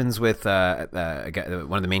it opens with a guy,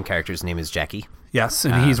 one of the main characters' name is Jackie. Yes,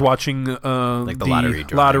 and he's watching the the lottery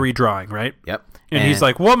drawing. drawing, right? Yep. And he's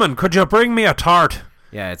like, "Woman, could you bring me a tart?"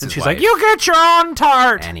 yeah, it's And his she's wife, like, "You get your own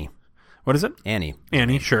tart." Annie. What is it? Annie.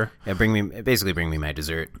 Annie, sure. Yeah, bring me my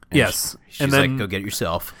dessert. And Yes. she's And then- like, go get it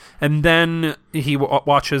yourself. And then he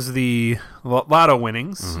watches the lotto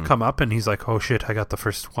winnings come up, and he's like, "Oh shit, I got the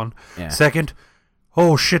first one. Yeah. Second,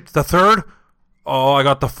 oh shit, the third. Oh, I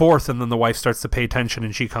got the fourth." And then the wife starts to pay attention,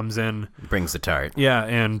 and she comes in. Brings the tart. Yeah,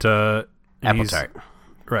 and Apple he's- tart.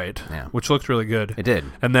 right? Yeah. Which looked really good. It did.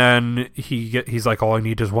 And then he's like, "All I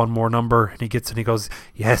need is one more number," and he gets and he goes,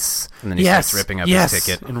 "Yes." And then he yes, starts ripping up yes, his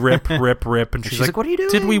ticket. and rip, and she's, she's like, "What are you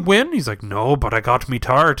Did we doing?" win? He's like, "No, but I got me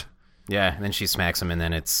tart." Yeah, and then she smacks him, and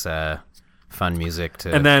then it's fun music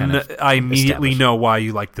to. And then kind of I immediately establish- know why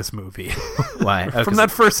you like this movie. why Oh, From 'cause-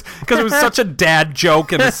 that first, because it was such a dad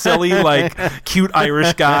joke and a silly, like, cute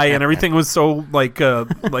Irish guy, and everything was so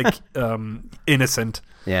innocent.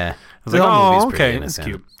 Yeah, I was the like, whole movie's oh, pretty okay, it's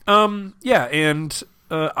innocent. cute. Yeah, and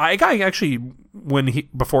I actually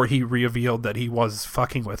before he revealed that he was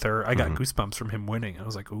fucking with her, I got goosebumps from him winning. I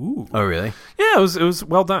was like, ooh, Oh, really? yeah, it was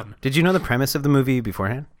well done. Did you know the premise of the movie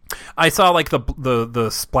beforehand? I saw like the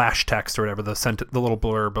splash text or whatever, the little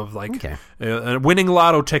blurb of like Okay. A winning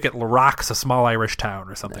lotto ticket rocks a small Irish town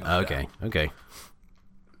or something. Like Okay.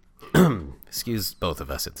 Excuse both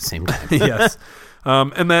of us at the same time. that. Yes,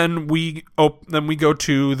 and then we go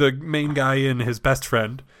to the main guy and his best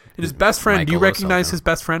friend. And his best friend, do you Michael recognize O'Sullivan. his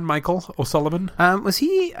best friend, Michael O'Sullivan? Was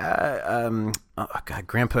he? Oh God,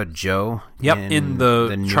 Grandpa Joe. Yep, in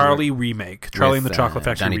the newer- Charlie remake, Charlie and the with, Chocolate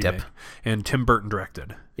Factory Johnny remake, Depp. and Tim Burton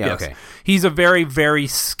directed. Yeah, Yes. okay. He's a very, very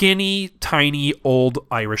skinny, tiny, old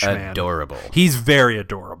Irish man. Adorable. He's very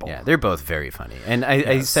adorable. Yeah, they're both very funny. And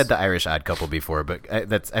I said the Irish Odd Couple before, but I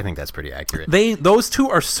think that's pretty accurate. Those two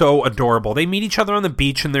are so adorable. They meet each other on the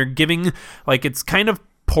beach and they're giving like it's kind of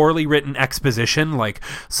poorly written exposition like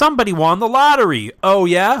somebody won the lottery. Oh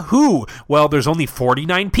yeah, who? Well, there's only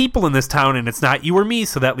 49 people in this town and it's not you or me,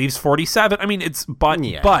 so that leaves 47. I mean, it's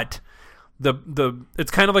but the it's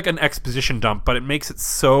kind of like an exposition dump, but it makes it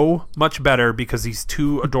so much better because these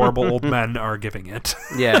two adorable old men are giving it.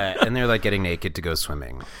 Yeah, and they're like getting naked to go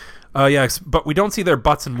swimming. Yes, but we don't see their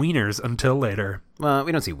butts and wieners until later. Well,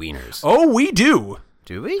 we don't see wieners. Oh, we do.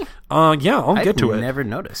 Do we? Yeah, I'll get to it. Never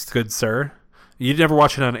noticed. Good sir. You never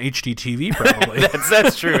watch it on HDTV, probably.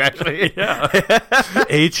 That's true, actually. Yeah.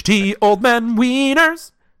 HD old men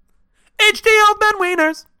wieners. HD old men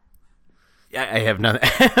wieners. I have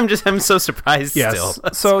nothing. I'm so surprised Yes.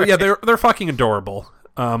 still. So yeah, they're fucking adorable.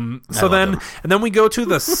 So love then, them. and then we go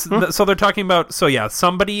to so they're talking about, so yeah,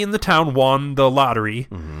 somebody in the town won the lottery,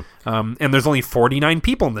 and there's only 49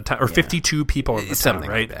 people in the town, or 52 people in the Something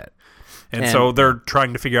town, right? like that. And And- so they're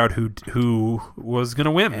trying to figure out who was going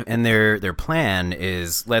to win. And their plan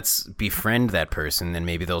is, let's befriend that person, and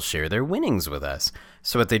maybe they'll share their winnings with us.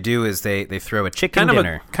 So what they do is they throw a chicken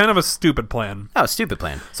dinner. Kind of a stupid plan. Oh, stupid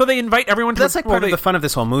plan. So they invite everyone to That's like part well, of the fun of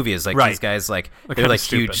this whole movie is like Right. these guys like They're they're kinda like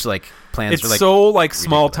stupid. huge like plans. It's for, like, so like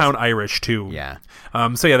small town Irish too. Yeah.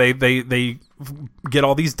 So yeah, they get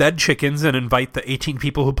all these dead chickens and invite the 18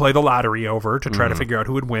 people who play the lottery over to try to figure out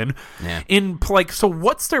who would win. Yeah. So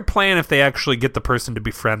what's their plan if they actually get the person to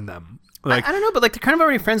befriend them? Like I don't know, but like they're kind of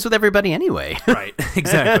already friends with everybody anyway. right,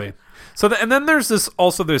 exactly. So and then there's this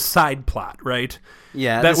side plot, right?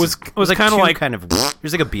 Yeah, That this was like kinda two like-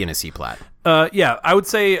 there's like a B and a C plot. Yeah, I would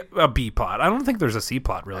say a B plot. I don't think there's a C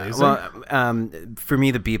plot really. Is there? Well, for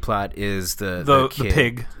me the B plot is the The kid.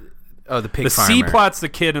 pig. Oh, the pig The farmer. C plot's the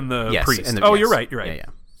kid and the Yes, priest. and the- Oh, yes. you're right. Yeah, yeah.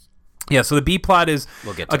 Yeah, so the B plot is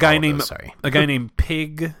We'll get to a guy all of named those, sorry.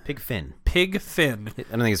 Pig Pig Finn. Finn. I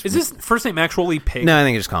don't think it's Is his first name actually Pig? No, I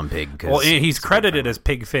think I just call him Pig. 'Cause Well, he's it's a pig credited farmer. as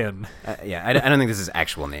Pig Finn. Yeah, I don't think this is his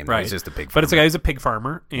actual name. Right. It's just a pig. But it's a farmer. guy who's a pig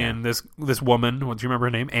farmer, and this woman. What do you remember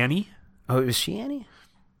her name? Annie? Oh, is she Annie?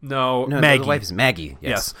 No, No, Maggie. the wife is Maggie.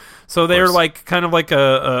 Yes. So they're course. like kind of like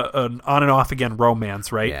an on and off again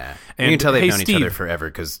romance, right? Yeah, And you can tell they've hey, known Steve, each other forever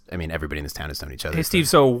because I mean everybody in this town has known each other. Hey, Steve.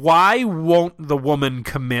 So why won't the woman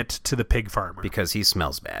commit to the pig farmer? because he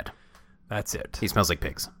smells bad. That's it. He smells like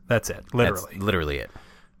pigs. That's it. Literally. That's literally it.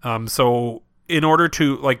 So in order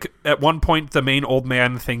to like, at one point, the main old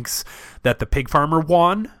man thinks that the pig farmer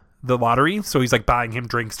won the lottery, so he's like buying him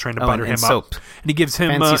drinks, trying to butter him soap. up, and he gives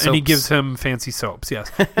him Fancy fancy soaps.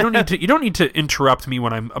 Yes, you don't need to interrupt me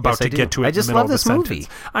when I'm about Yes, to I do. get to it. I just in the middle love this of the movie.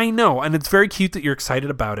 sentence. I know, and it's very cute that you're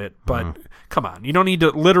excited about it, but come on, you don't need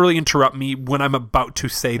to literally interrupt me when I'm about to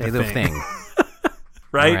say the The thing. thing.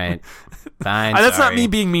 Right? All right. Fine. That's not sorry. me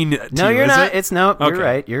being mean to No, you, you're is not. it? It's no. Okay. You're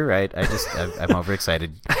right. You're right. I'm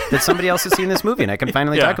overexcited that somebody else has seen this movie and I can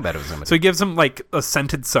finally Yeah. talk about it with somebody. So he gives him like a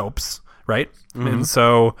scented soaps, right? And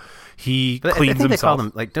so he But cleans I think himself. they call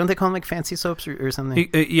them like, don't they call them like fancy soaps or something?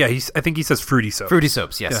 I think he says fruity soap. Fruity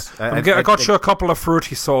soaps, yes. Yeah. I got you a couple of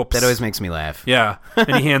fruity soaps. That always makes me laugh. Yeah,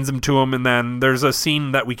 and he hands them to him, and then there's a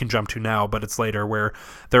scene that we can jump to now, but it's later, where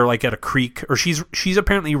they're like at a creek, or she's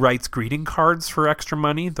apparently writes greeting cards for extra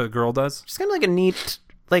money. The girl does. It's kind of like a neat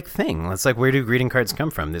like thing. It's like, where do greeting cards come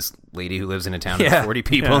from? This lady who lives in a town Yeah, of 40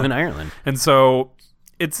 people yeah. in Ireland. And so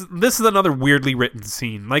this is another weirdly written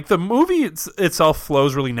scene. Like the movie itself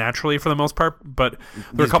flows really naturally for the most part, but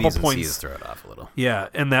there are a couple B's and points. C's throw it off a little. Yeah,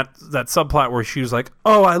 and that subplot where she was like,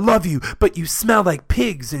 "Oh, I love you, but you smell like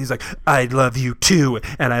pigs," and he's like, "I love you too,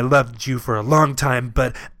 and I loved you for a long time,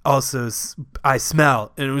 but also I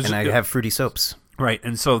smell." And it was And I have fruity soaps. right,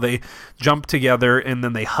 and so they jump together and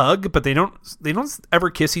then they hug, but they don't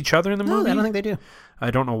ever kiss each other in the No, movie. I don't think they do.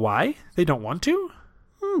 I don't know why they don't want to.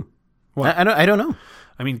 What? I don't know.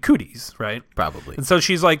 I mean, cooties, right? Probably. And so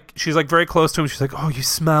she's like very close to him. She's like, "Oh, you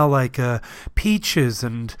smell like peaches,"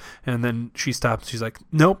 and then she stops. She's like,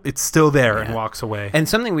 "Nope, it's still there," and walks away. And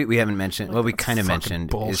something we haven't mentioned, well, we kind of fucking mentioned,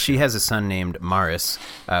 bullshit. is she has a son named Morris,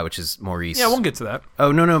 which is Maurice. yeah, we'll get to that.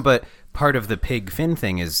 Oh, no, but part of the pig Finn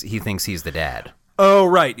thing is he thinks he's the dad. Oh,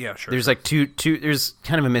 right, yeah, sure. There's like two there's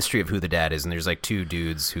kind of a mystery of who the dad is, and there's like two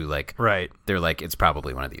dudes who like, right. they're like, it's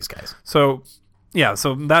probably one of these guys. So, yeah,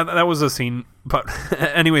 so that was a scene. But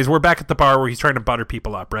anyways, we're back at the bar where he's trying to butter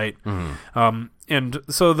people up, right? Mm-hmm. And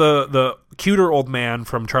so the cuter old man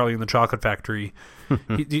from Charlie and the Chocolate Factory,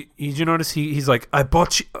 did you notice he's like, I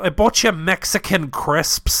bought you Mexican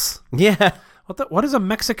crisps. Yeah. What is a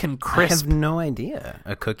Mexican I crisp? have no idea.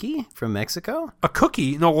 A cookie from Mexico? A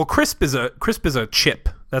cookie? No, well, crisp is a chip.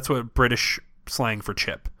 That's what British slang for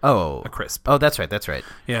chip. Oh. A crisp. Oh, that's right.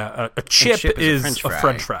 Yeah, a And chip, is a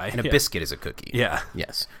French fry. And a Yeah. biscuit is a cookie. Yeah.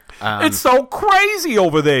 Yes. It's so crazy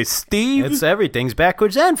over there, Steve. It's everything's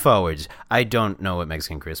backwards and forwards. I don't know what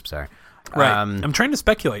Mexican crisps are. Right. I'm trying to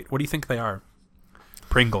speculate. What do you think they are?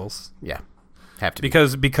 Pringles. Yeah. Have to be.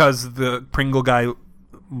 Because the Pringle guy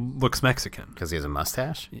looks Mexican. Because he has a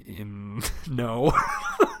mustache? No.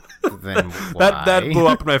 Then why? that blew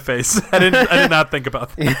up in my face. I did not think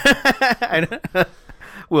about that.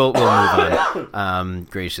 We'll move on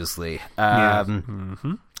graciously.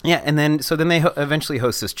 Yeah, and then they eventually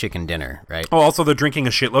host this chicken dinner, right? Oh, also they're drinking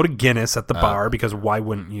a shitload of Guinness at the bar because why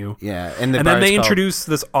wouldn't you? Yeah, and then they introduce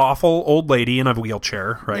this awful old lady in a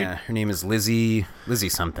wheelchair, right? Yeah, her name is Lizzie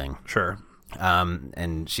something. Sure.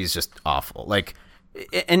 And she's just awful. Like,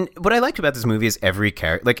 and what I liked about this movie is every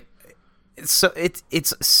character, like,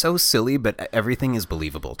 it's so silly, but everything is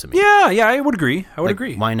believable to me. Yeah, I would agree. I would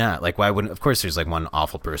agree. Why not? Like, why wouldn't? Of course, there's like one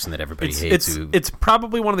awful person that everybody hates. It's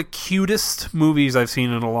probably one of the cutest movies I've seen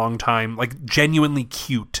in a long time. Like genuinely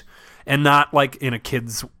cute, and not like in a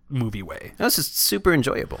kid's movie way. No, it's just super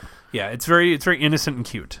enjoyable. Yeah, it's very innocent and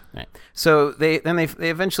cute. Right. So they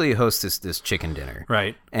eventually host this chicken dinner.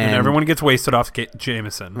 Right. And everyone gets wasted off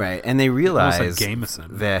Jameson. Right. And they realize Almost like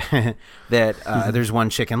Jameson. that there's one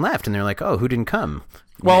chicken left, and they're like, "Oh, who didn't come?"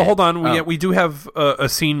 Well, hold on. We do have a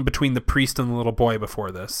scene between the priest and the little boy before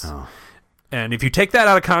this. Oh. And if you take that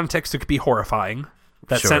out of context, it could be horrifying.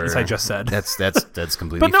 That Sure. sentence I just said. That's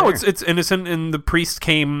completely. But no, fair. it's innocent, and the priest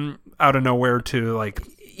came out of nowhere to like.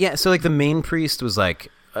 Yeah. So like the main priest was like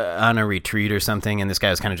on a retreat or something, and this guy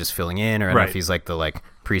was kind of just filling in, or I don't know if he's like the like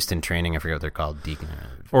priest in training. I forget what they're called, deacon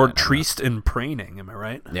Or priest in praying. Am I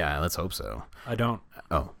right? Yeah, let's hope so. I don't.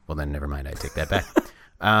 Oh, well then never mind. I take that back.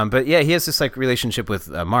 But yeah, he has this like relationship with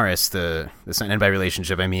Morris, the son, and by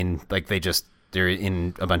relationship I mean like they're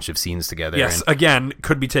in a bunch of scenes together. Yes, again,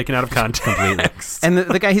 could be taken out of context. And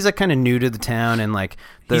the guy, he's like kind of new to the town, and like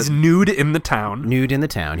he's nude in the town. Nude in the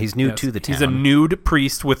town. He's nude to the town. He's a nude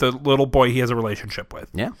priest with a little boy he has a relationship with.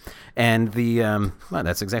 Yeah, and well,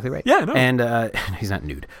 that's exactly right. Yeah, no. And he's not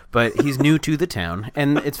nude, but he's new to the town,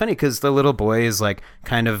 and it's funny because the little boy is like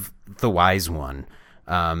kind of the wise one.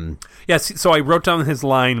 Yes, so I wrote down his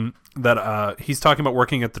line that he's talking about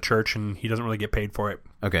working at the church and he doesn't really get paid for it.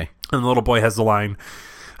 Okay. And the little boy has the line,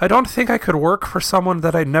 "I don't think I could work for someone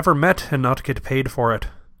that I'd never met and not get paid for it."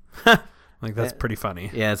 Like, that's pretty funny.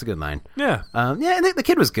 Yeah, it's a good line. Yeah. Yeah, and the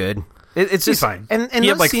kid was good. It's just fine. And he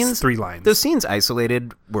had those like scenes, 3 lines. Those scenes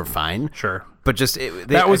isolated were fine. Sure. But just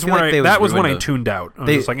that was when I tuned out. I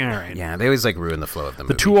was just like, all right. Yeah, they always like ruin the flow of the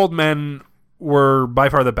movie. The 2 old men were by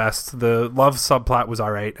far the best. The love subplot was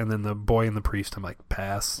all right, and then the boy and the priest, I'm like,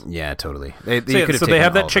 pass. Yeah, totally. They So they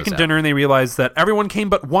have that chicken dinner, and they realize that everyone came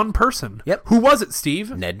but one person. Yep. Who was it,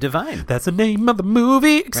 Steve? Ned Devine. That's the name of the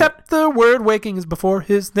movie, except the word waking is before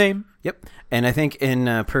his name. Yep. And I think in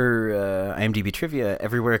per IMDb trivia,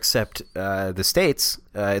 everywhere except the States,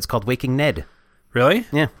 it's called Waking Ned. Really?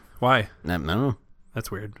 Yeah. Why? I don't know. That's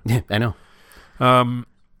weird. Yeah, I know.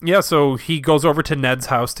 Yeah, so he goes over to Ned's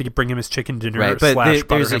house to bring him his chicken dinner. Right, but slash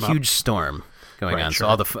butter there's a him up. huge storm going Right, on, sure.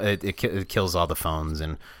 so all it kills all the phones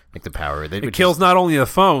and like the power. It kills not only the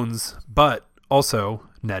phones, but also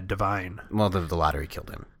Ned Devine. Well, the lottery killed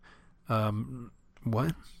him.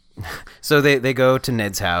 What? So they go to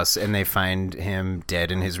Ned's house and they find him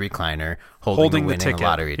dead in his recliner, holding the winning ticket.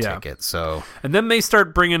 lottery Yeah. ticket. So And then they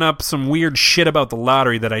start bringing up some weird shit about the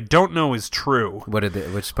lottery that I don't know is true. what did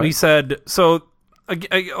which part? We said, so,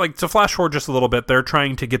 like, to flash forward just a little bit, they're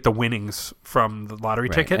trying to get the winnings from the lottery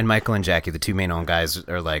Right. ticket. And Michael and Jackie, the two main old guys,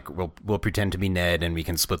 are like, we'll pretend to be Ned and we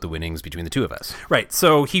can split the winnings between the two of us. Right,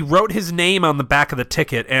 so he wrote his name on the back of the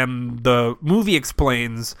ticket, and the movie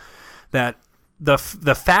explains that the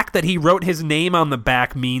fact that he wrote his name on the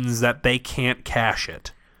back means that they can't cash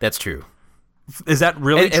it. That's true. Is that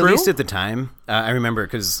really At true? least at the time, I remember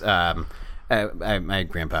because my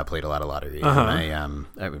grandpa played a lot of lottery. And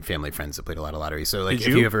I have family friends that played a lot of lottery. So like, Did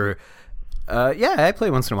if you? you ever, yeah, I play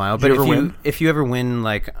once in a while. Did But you ever win? if you ever win,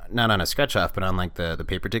 like not on a scratch off, but on like the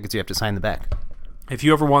paper tickets, you have to sign the back. If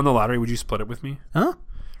you ever won the lottery, would you split it with me? Huh?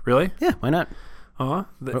 Really? Yeah, why not? You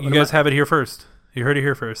am guys have it here first. You heard it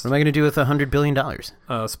here first. What am I going to do with $100 billion?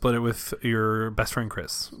 Split it with your best friend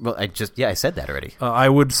Chris. Well, I said that already. I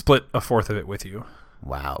would split a fourth of it with you.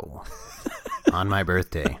 Wow. On my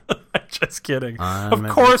birthday. Just kidding. On Of my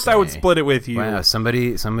course, I would birthday. split it with you. Wow.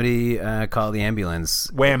 Somebody call the ambulance.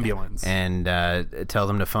 Wambulance. And tell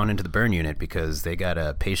them to phone into the burn unit because they got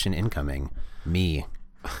a patient incoming. Me.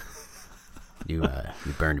 You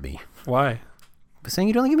burned me. Why? Saying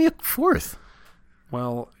you'd only give me a fourth.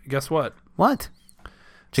 Well, guess what? What?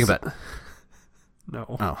 Chicken butt. No.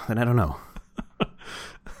 Oh, then I don't know.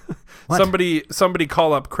 What? Somebody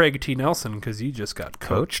call up Craig T. Nelson because you just got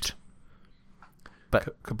coached.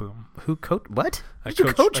 But Kaboom. who coached? What? I Did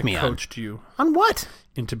you coach me I on? coached you On what?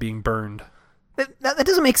 into being burned. That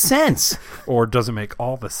doesn't make sense. Or doesn't make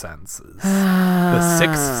all the senses. The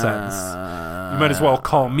sixth sense. You might as well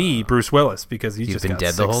call me Bruce Willis because you You've just been got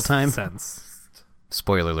dead the whole sixth time? sense.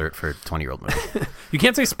 Spoiler alert for a 20-year-old movie. You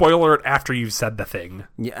can't say spoiler alert after you've said the thing.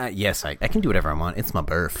 Yeah, yes, I can do whatever I want. It's my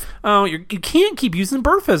birth. Oh, you can't keep using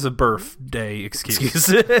birth as a birthday excuse.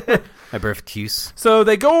 My birth cuse. So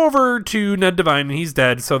they go over to Ned Devine, and he's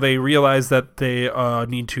dead, so they realize that they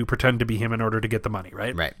need to pretend to be him in order to get the money,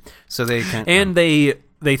 right? Right. So they can And they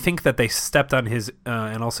think that they stepped on his,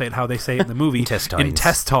 and I'll say it how they say it in the movie. Intestines.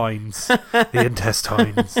 Intestines. The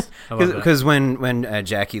intestines. I love that. because when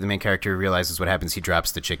Jackie, the main character, realizes what happens, he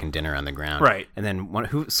drops the chicken dinner on the ground. Right. And then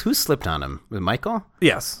who slipped on him? Was it Michael?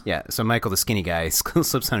 Yes. Yeah. So Michael, the skinny guy,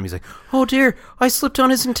 slips on him. He's like, "Oh dear, I slipped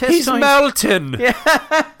on his intestines." He's melting.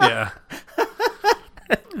 Yeah.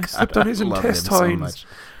 He slipped on his I love him so intestines. much.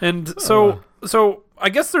 And so I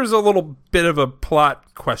guess there's a little bit of a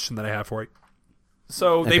plot question that I have for you.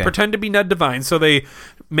 So they Okay. pretend to be Ned Devine. So they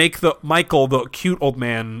make Michael, the cute old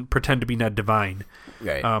man, pretend to be Ned Devine,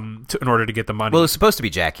 Right. in order to get the money. Well, it's supposed to be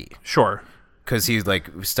Jackie Sure. because he like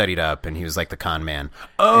studied up and he was like the con man.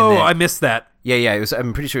 Oh, And then- I missed that. Yeah. It was.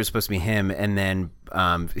 I'm pretty sure it was supposed to be him. And then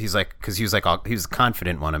he's like, because he was like, he was the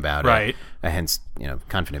confident one about Right. it. Hence,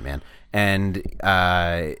 confident man. And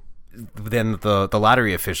then the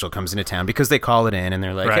lottery official comes into town because they call it in and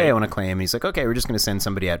they're like, Right. "Hey, I want to claim." And he's like, "Okay, we're just going to send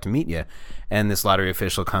somebody out to meet you." And this lottery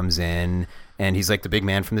official comes in and he's like the big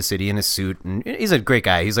man from the city in a suit, and he's a great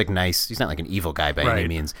guy. He's like nice. He's not like an evil guy by any Right.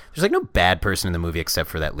 means. There's like no bad person in the movie except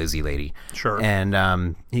for that Lizzie lady. Sure.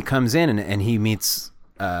 And he comes in and he meets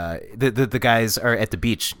the guys are at the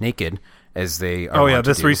beach naked as they are. Oh, yeah. wont to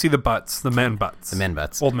This do. where you see the butts, the men butts. The men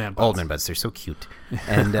butts. Old man butts. Old man butts. They're so cute.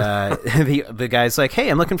 And the guy's like, "Hey,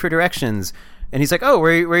 I'm looking for directions." And he's like, "Oh,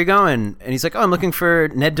 where are you going?" And he's like, "Oh, I'm looking for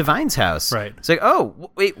Ned Devine's house." Right. It's like, "Oh,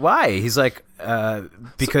 wait, why?" He's like,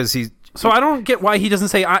 because he's... So I don't get why he doesn't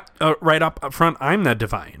say right up front, I'm Ned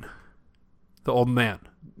Devine, the old man.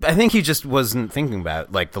 I think he just wasn't thinking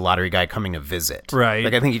about, like, the lottery guy coming to visit. Right.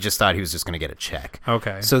 Like, I think he just thought he was just going to get a check.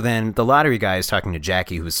 Okay. So then the lottery guy is talking to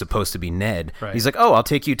Jackie, who's supposed to be Ned. Right. He's like, "Oh, I'll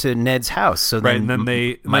take you to Ned's house." So Right, then, and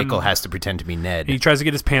then Michael then- has to pretend to be Ned. He tries to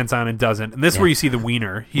get his pants on and doesn't. And this is where you see the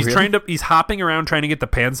wiener. He's Really? he's hopping around trying to get the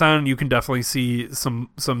pants on, and you can definitely see some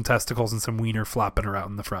testicles and some wiener flopping around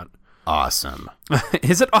in the front. Awesome.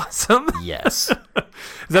 Is it awesome? Yes. Is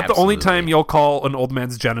that the only Absolutely. time you'll call an old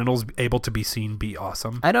man's genitals able to be seen be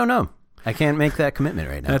awesome? I don't know. I can't make that commitment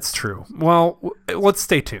right now. That's true. Well, let's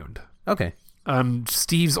stay tuned. Okay.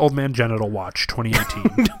 Steve's Old Man Genital Watch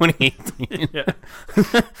 2018. 2018.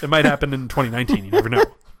 It might happen in 2019. You never know.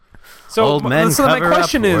 So, Old men so my cover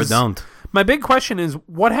question up or is, don't. my big question is,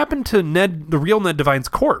 what happened to Ned, the real Ned Devine's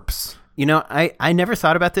corpse? You know, I never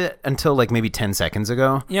thought about that until like maybe 10 seconds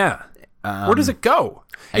ago. Yeah. Where does it go?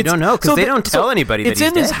 I don't know, because they don't tell anybody that it's he's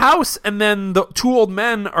in his dead. house, and then the two old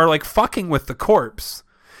men are like fucking with the corpse.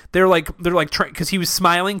 They're like because he was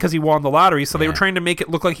smiling because he won the lottery, so they were trying to make it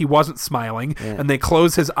look like he wasn't smiling, and they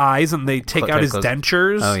close his eyes and they take out his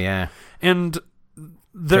dentures. Oh yeah, and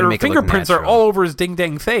their make it look fingerprints are natural. all over his ding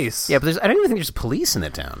dang face. yeah, but I don't even think there's police in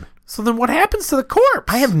the town. So then what happens to the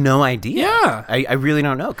corpse? I have no idea. Yeah. I really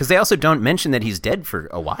don't know, because they also don't mention that he's dead for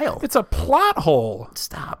a while. It's a plot hole.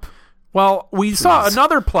 Stop. Well, we saw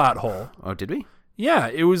another plot hole. Oh, did we? Yeah,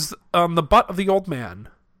 it was on the butt of the old man.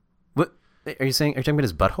 What are you saying? Are you talking about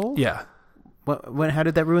his butthole? Yeah. How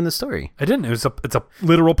did that ruin the story? I didn't. It's a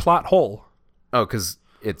literal plot hole. Oh, because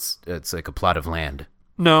it's like a plot of land.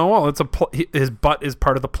 No, well, his butt is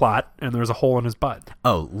part of the plot, and there's a hole in his butt.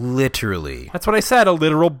 Oh, literally. That's what I said, a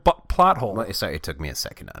literal plot hole. Well, sorry, it took me a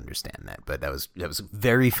second to understand that, but that was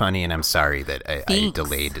very funny, and I'm sorry that I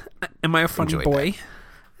delayed. Am I a funny enjoyed boy?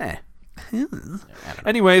 Eh.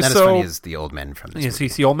 Anyway, Not as so funny as the old men from this. you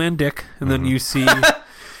see old man Dick, and then you see...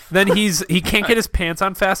 Then he can't get his pants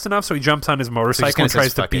on fast enough, so he jumps on his motorcycle and kinda tries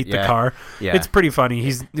says, to "Fuck it," beat the yeah. car. Yeah. It's pretty funny.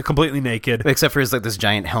 He's completely naked. Except for his like this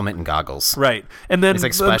giant helmet and goggles. Right. And then He's,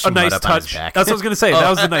 like, a splashing nice mud up on his touch. back. That's what I was going to say. That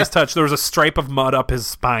was a nice touch. There was a stripe of mud up his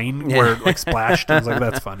spine where it like splashed. I was like,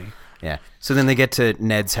 that's funny. Yeah. So then they get to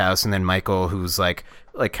Ned's house, and then Michael, who's like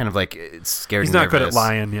kind of like scared. He's and not good at nervous.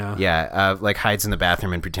 lying, yeah. Yeah, like hides in the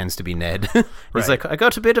bathroom and pretends to be Ned. He's Right. like, I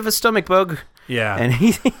got a bit of a stomach bug. Yeah. And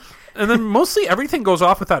he. And then mostly everything goes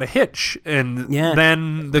off without a hitch. And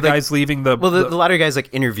then the guy's leaving the... Well, the lottery guy's like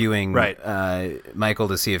interviewing Right. Michael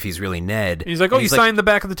to see if he's really Ned. He's like, oh, And you signed the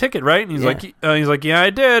back of the ticket, right? And he's like, yeah, I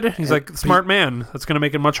did. He's like, smart man. That's going to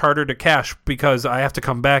make it much harder to cash because I have to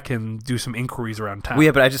come back and do some inquiries around town. Well,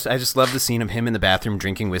 yeah, but I just love the scene of him in the bathroom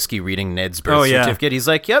drinking whiskey, reading Ned's birth Oh, yeah. certificate. He's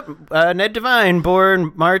like, "Yep, Ned Devine,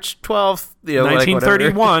 born March 12th,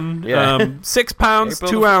 1931, Yeah. 6 pounds,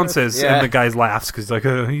 April 2 the 4th. ounces. Yeah. And the guy laughs because he's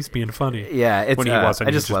like, he's being funny. Yeah, it's When he wasn't,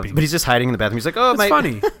 I he was just just love, being- but he's just hiding in the bathroom. He's like, "Oh, It's my,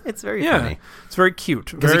 funny. it's very Yeah, funny." it's very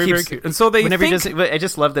cute, Because very he very keeps- cute. And so they whenever think, he doesn't, but I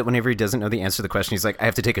just love that whenever he doesn't know the answer to the question, he's like, "I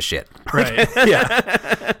have to take a shit." right?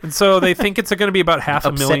 Yeah, and so they think it's going to be about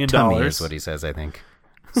 $500,000. tummy is what he says, I think.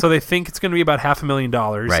 So they think it's going to be about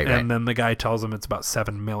 $500,000, Right, and right. then the guy tells them it's about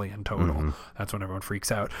 $7 million total. That's when everyone freaks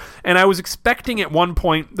out. And I was expecting at one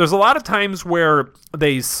point. There's a lot of times where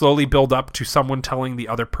they slowly build up to someone telling the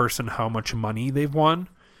other person how much money they've won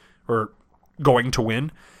or going to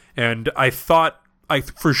win, and I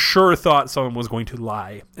for sure thought someone was going to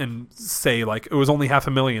lie and say like it was only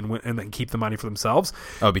 $500,000 and then keep the money for themselves.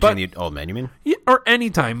 Oh, between But- the old men, you mean? Yeah, or any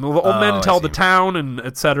time. The old I men tell the see. town and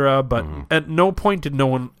etc. But at no point did no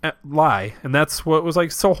one lie, and that's what was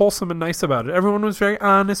like so wholesome and nice about it. Everyone was very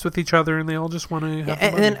honest with each other, and they all just want to have the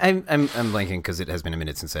And money. then I'm blanking because it has been a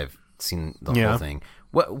minute since I've seen the Yeah. whole thing.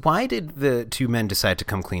 Why did the two men decide to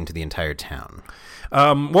come clean to the entire town?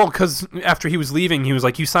 Well, because after he was leaving, he was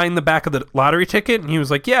like, "You signed the back of the lottery ticket," and he was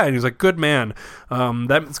like, "Yeah," and he was like, "Good man.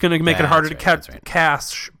 That's going to make it harder to That's right.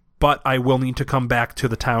 cash." But I will need to come back to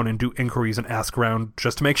the town and do inquiries and ask around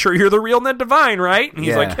just to make sure you're the real Ned Devine, right? And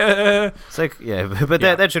he's Yeah. like, It's like, yeah, but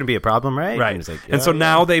that shouldn't be a problem, right? Right. And, he's like, and so "Oh, yeah."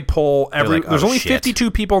 now they pull like, there's "Oh, only shit."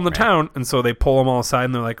 52 people in the town, and so they pull them all aside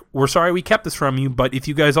and they're like, "We're sorry we kept this from you, but if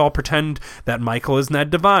you guys all pretend that Michael is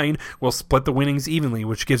Ned Devine, we'll split the winnings evenly,"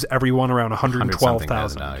 which gives everyone around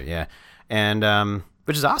 $112,000. Yeah, and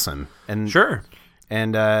which is awesome. And Sure.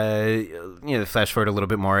 And flash forward a little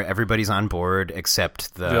bit more. Everybody's on board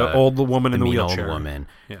except The old woman in the mean wheelchair. old woman,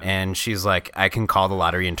 Yeah. and she's like, "I can call the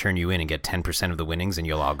lottery and turn you in and get 10% of the winnings, and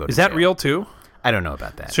you'll all go." Is to that jail." real too? I don't know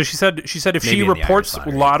about that. So she said if Maybe she in the reports Irish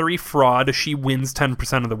lottery. lottery fraud, she wins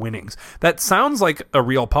 10% of the winnings. That sounds like a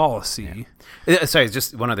real policy. Sorry,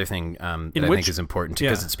 just one other thing that I which- think is important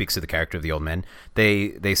yeah. because it speaks to the character of the old men.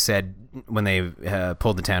 They said when they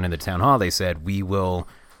pulled the town into the town hall, they said, "We will,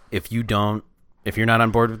 if you're not on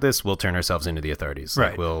board with this, we'll turn ourselves into the authorities.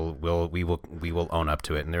 Right. Like, we will own up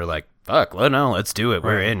to it." And they're like, "Fuck, well, no, let's do it.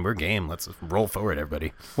 We're Right. in. We're game. Let's roll forward,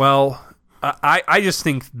 everybody." Well, I just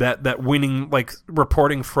think that winning, like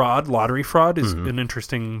reporting fraud, lottery fraud, is an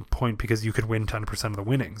interesting point because you could win 10% of the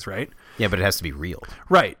winnings, right? Yeah, but it has to be real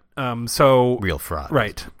Right. So fraud.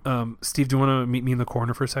 right. Steve, do you want to meet me in the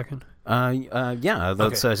corner for a second? Yeah.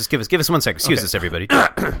 Let's just give us 1 second. Excuse us, everybody.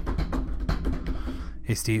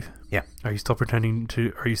 Hey, Steve. Yeah. Are you still pretending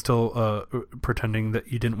that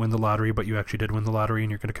you didn't win the lottery, but you actually did win the lottery, and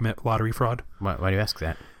you're going to commit lottery fraud? Why do you ask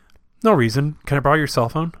that? No reason. Can I borrow your cell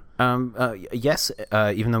phone? Yes,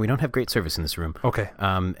 even though we don't have great service in this room. Okay.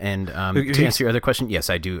 To answer your other question, yes,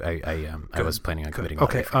 I do. I was planning on committing.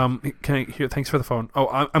 Okay. Can I hear? Thanks for the phone.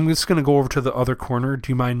 Oh, I'm just gonna go over to the other corner.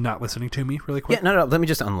 Do you mind not listening to me really quick? Yeah. No. Let me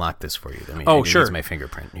just unlock this for you. Sure. Use my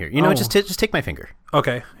fingerprint here. You know, just take my finger.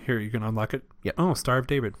 Okay. Here, you can unlock it. Yep. Oh, Star of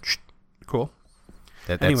David. Shh. Cool.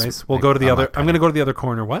 That's Anyways, we'll go to the other. I'm going to go to the other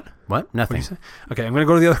corner. What? What? Nothing. What'd you say? Okay, I'm going to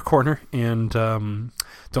go to the other corner and don't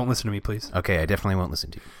listen to me, please. Okay, I definitely won't listen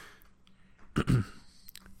to you.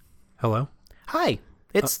 Hello. Hi,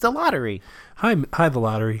 it's the lottery. Hi, the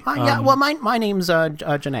lottery. Yeah. Well, my name's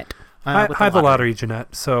Jeanette. Hi, the lottery,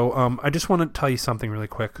 Jeanette. So, I just want to tell you something really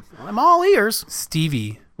quick. I'm all ears.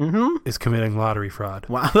 Stevie is committing lottery fraud.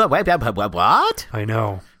 What? I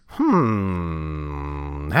know. How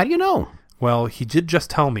do you know? Well, he did just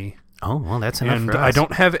tell me. Oh, well, that's enough And for us. I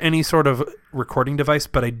don't have any sort of recording device,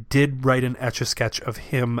 but I did write an Etch-a-Sketch of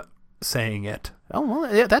him saying it. Oh,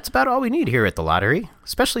 well, yeah, that's about all we need here at the lottery.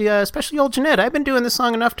 Especially old Jeanette. I've been doing this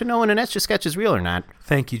long enough to know when an Etch-a-Sketch is real or not.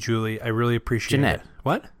 Thank you, Julie. I really appreciate Jeanette. it.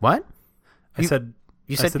 What? What? I said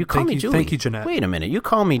You call me Julie. Thank you, Jeanette. Wait a minute. You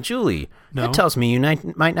call me Julie. No. That tells me you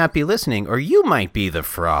might not be listening, or you might be the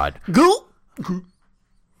fraud. Go.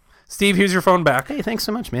 Steve, here's your phone back. Hey, thanks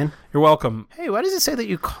so much, man. You're welcome. Hey, why does it say that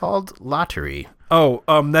you called lottery? Oh,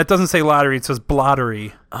 that doesn't say lottery. It says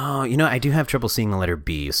blottery. Oh, I do have trouble seeing the letter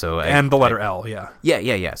B, so And the letter L, yeah.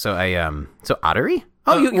 Yeah. So so ottery?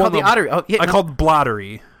 Oh, you called the ottery. Oh, yeah. I called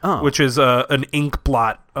blottery, Oh. which is an ink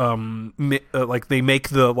blot. Like they make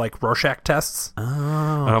the Rorschach tests.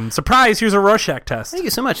 Oh. Surprise! Here's a Rorschach test. Thank you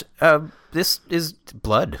so much. This is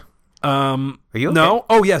blood. Are you okay? No.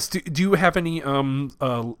 Oh yes. Do you have any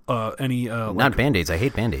Not Band-Aids. I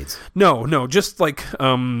hate Band-Aids. No. Just like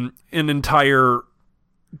an entire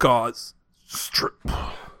gauze strip.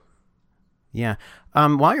 Yeah.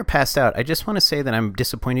 While you're passed out, I just want to say that I'm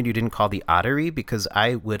disappointed you didn't call the ottery, because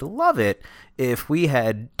I would love it if we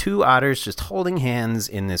had two otters just holding hands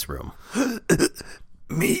in this room.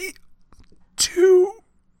 Me too.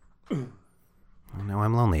 Now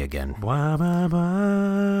I'm lonely again.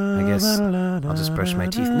 I I guess I'll just brush my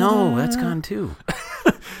teeth. No, that's gone too.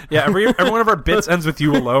 Yeah, every one of our bits ends with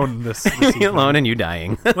you alone. This Me evening. alone and you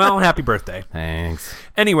dying. Well, happy birthday. Thanks.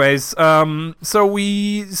 Anyways,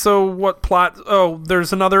 so what plot? Oh,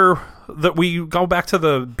 there's another that we go back to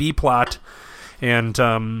the B plot, and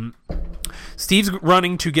Steve's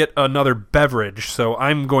running to get another beverage, so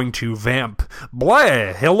I'm going to vamp.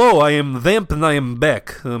 Blah! Hello, I am Vamp and I am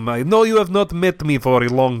back. I know you have not met me for a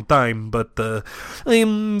long time, but I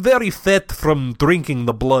am very fat from drinking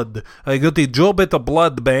the blood. I got a job at a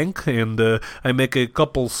blood bank, and I make a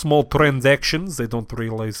couple small transactions. They don't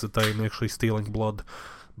realize that I am actually stealing blood.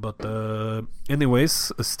 But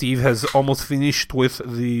anyways, Steve has almost finished with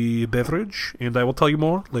the beverage, and I will tell you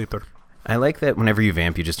more later. I like that whenever you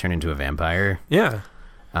vamp, you just turn into a vampire. Yeah.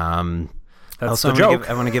 That's the joke.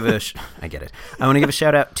 I want to give I get it. I want to give a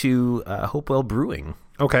shout out to Hopewell Brewing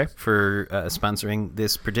Okay. for sponsoring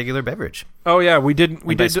this particular beverage. Oh yeah, we did.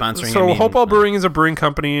 by sponsoring, So I mean, Hopewell Brewing is a brewing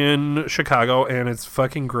company in Chicago, and it's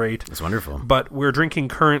fucking great. It's wonderful. But we're drinking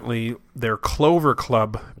currently their Clover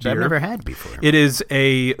Club Which beer. I've never had before. It is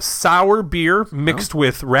a sour beer mixed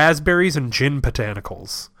with raspberries and gin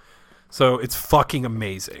botanicals. So it's fucking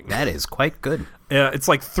amazing. That is quite good. It's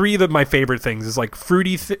like three of my favorite things. It's like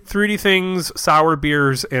fruity things, sour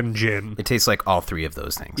beers, and gin. It tastes like all three of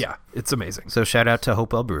those things. Yeah, it's amazing. So shout out to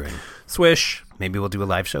Hopewell Brewing. Swish, Maybe we'll do a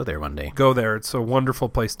live show there one day go there. It's a wonderful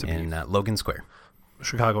place to in Logan Square. be.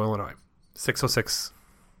 Chicago, Illinois.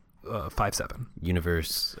 60657.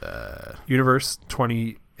 Universe. Universe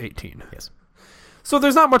 2018. Yes. So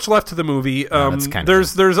there's not much left to the movie. that's kind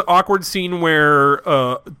of There's an awkward scene where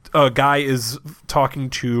a guy is talking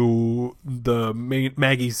to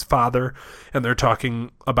Maggie's father, and they're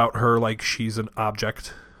talking about her like she's an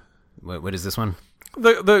object. What is this one?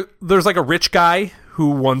 There's like a rich guy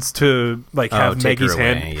who wants to like have take her Maggie's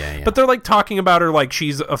away. hand, Yeah. but they're like talking about her like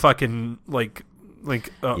she's a fucking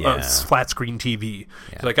a Yeah. flat screen TV.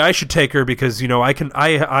 It's like, I should take her because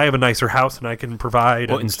I have a nicer house and I can provide.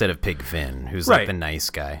 Well, and- instead of Pig Finn, who's Right. like the nice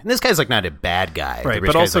guy. And this guy's like not a bad guy. right, The rich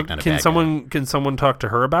but guy's, also like, not a can bad someone talk to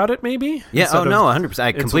her about it maybe? Yeah. Instead Oh of- no, 100%. I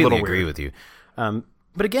it's a completely little agree weird. with you.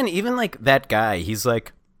 But again, even like that guy, he's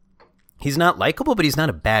like, he's not likable, but he's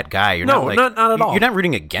not a bad guy. You're No, not, like, not at all. You're not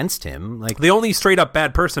rooting against him. Like, The only straight up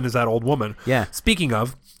bad person is that old woman. Yeah. Speaking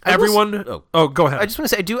of, I will everyone. Oh, go ahead. I just want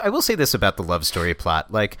to say, I will say this about the love story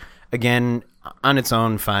plot. Like, again, on its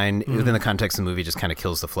own, fine. Within the context of the movie, it just kind of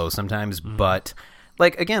kills the flow sometimes. But,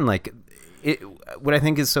 like, again, like, what I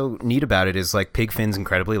think is so neat about it is, like, Pig Finn's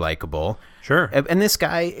incredibly likable. Sure. And this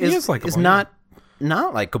guy is likable, is not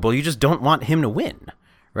not likable. You just don't want him to win,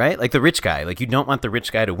 right? Like the rich guy. Like you don't want the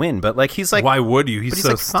rich guy to win, but like he's like, why would you? He's he's, so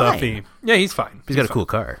like, stuffy. fine. Yeah, he's fine. he's got a cool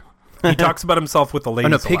car. He talks about himself with the ladies. Oh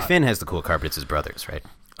no, a Pig lot. Finn has the cool car, but it's his brother's, right?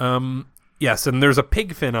 Yes, and there's a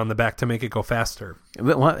pig fin on the back to make it go faster.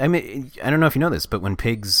 Well, I mean, I don't know if you know this, but when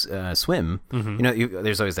pigs swim,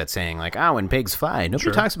 there's always that saying like, when pigs fly. Nobody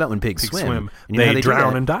talks about when pigs swim. And you know how They do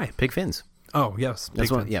drown that? and die. Pig fins. Oh, yes. Pig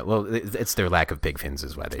That's one, fins. yeah, well, it's their lack of pig fins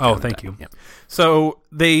is why they. Oh, drown and thank die. you. Yeah. So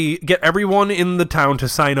they get everyone in the town to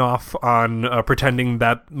sign off on pretending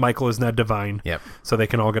that Michael is Ned Devine. Yep. So they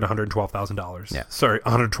can all get $112,000. Yeah. Sorry,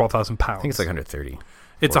 £112,000. I think it's like 130.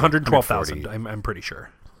 It's 112,000. 140. I'm pretty sure.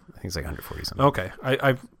 I think it's like 140 something. Okay.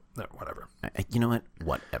 No, whatever. You know what?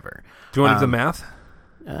 Whatever. Do you want to do the math?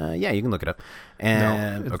 Yeah, you can look it up. No.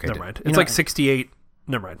 And okay, Never mind. you It's know, like 68.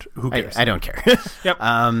 Never mind. Who cares? I don't care. Yep.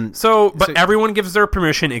 So So everyone gives their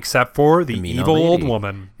permission except for the mean evil old lady.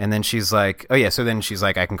 woman. And then she's like, oh yeah, so then she's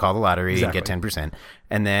like, I can call the lottery and get Exactly. 10%.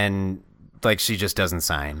 And then like she just doesn't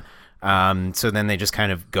sign. So then they just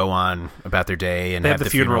kind of go on about their day and They have have the the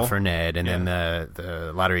funeral funeral. for Ned. And then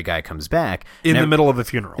the lottery guy comes back. In And the middle of a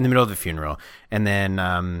funeral. in the middle of the funeral. And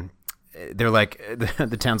then they're like,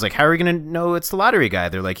 the town's like, how are we going to know it's the lottery guy?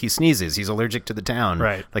 They're like, he sneezes. He's allergic to the town.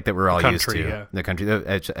 Right. Like that we're all Country, used to. yeah. The country.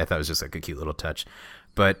 I thought it was just like a cute little touch.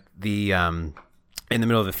 But the in the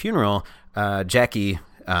middle of the funeral, Jackie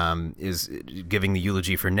is giving the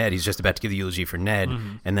eulogy for Ned. He's just about to give the eulogy for Ned.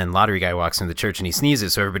 And then lottery guy walks into the church and he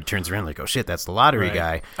sneezes. So everybody turns around like, oh shit, that's the lottery Right.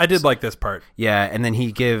 guy. I did like this part. Yeah. And then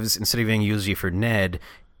he gives, instead of giving a eulogy for Ned,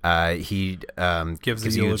 he gives the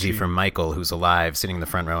a eulogy eulogy. for Michael, who's alive, sitting in the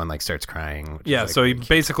front row and like starts crying. which is, Yeah, like, so he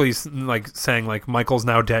basically like saying like Michael's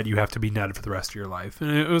now dead. You have to be Ned for the rest of your life. And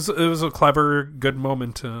it was a clever, good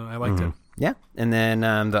moment. I liked it. yeah. And then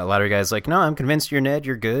the lottery guy's like, no, I'm convinced you're Ned.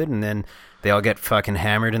 You're good. And then they all get fucking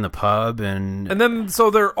hammered in the pub. And And then so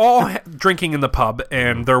they're all drinking in the pub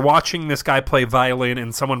and they're watching this guy play violin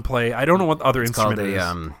and someone play. I don't know what the other it's called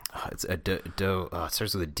instrument a is. it's a it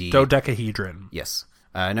starts with a D. Dodecahedron. Yes.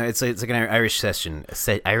 No, it's like an Irish session,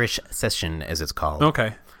 as it's called.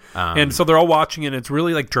 Okay. And so they're all watching it. And it's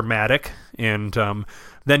really like dramatic. And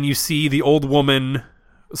then you see the old woman.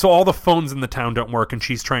 So all the phones in the town don't work, and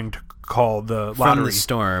she's trying to call the From lottery. the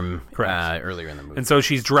storm Correct. earlier in the movie. And so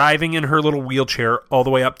she's driving in her little wheelchair all the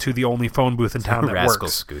way up to the only phone booth in town that rascal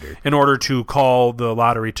works scooter. in order to call the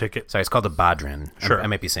lottery ticket. Sorry, it's called a bodhran. Sure. I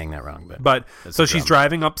might be saying that wrong, But That's so the she's drum.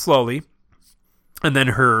 driving up slowly, and then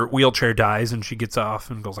her wheelchair dies, and she gets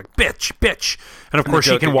off and goes like, "Bitch, bitch!" And of course,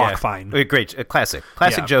 she can walk fine. Great, a classic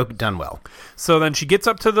Yeah. joke done well. So then she gets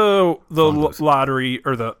up to the booth. lottery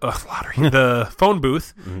or the the phone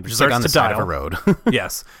booth, Just starts like on to the side dial. of a road.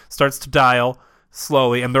 Yes, starts to dial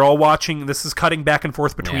slowly, and they're all watching. This is cutting back and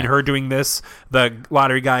forth between Yeah. her doing this, the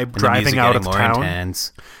lottery guy The driving music out getting of more town,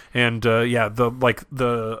 intense. and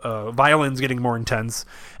the violin's getting more intense,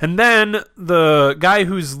 and then the guy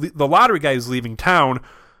the lottery guy who's leaving town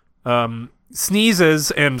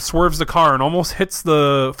sneezes and swerves the car and almost hits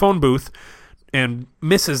the phone booth and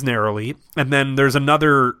misses narrowly, and then there's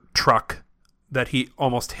another truck that he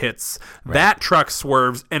almost hits. That truck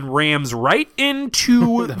swerves and rams right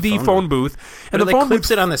into the phone booth, and But the it like phone clips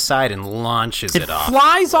booth it on the side and launches it off.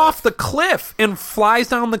 flies off the cliff and flies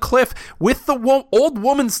down the cliff with the old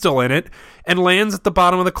woman still in it and lands at the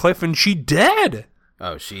bottom of the cliff, and she dead.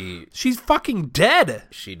 Oh, she's fucking dead.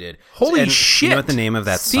 she did. Holy And shit. You know what the name of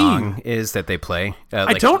that Steve. song is that they play?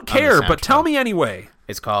 I don't care, but tell me anyway.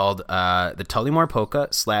 It's called the Tullymore Polka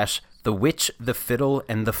 / The Witch, the Fiddle,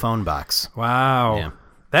 and the Phone Box. Wow. Yeah.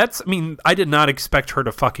 I did not expect her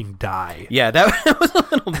to fucking die. Yeah, that was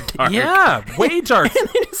a little dark. Yeah, way dark.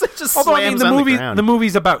 Just Although slams the on movie, ground. the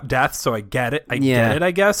movie's about death, so I get it. I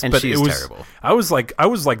guess. And but she's it was terrible. I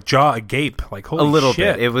was like jaw agape, like holy a little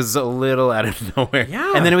shit. bit. It was a little out of nowhere.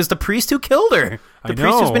 Yeah. And then it was the priest who killed her. The I priest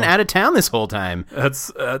who's know. been out of town this whole time.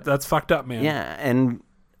 That's fucked up, man. Yeah, and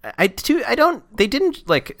they didn't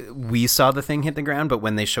like, we saw the thing hit the ground, but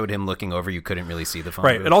when they showed him looking over, you couldn't really see the phone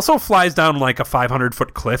Right. booth. It also flies down like a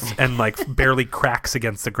 500-foot cliff and like barely cracks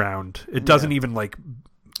against the ground. It doesn't even like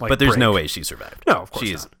But there's break. no way she survived. No, of course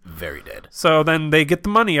She is not. very dead. So then they get the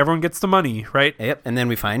money. Everyone gets the money, right? Yep, and then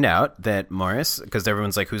we find out that Morris, because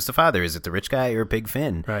everyone's like, who's the father? Is it the rich guy or Big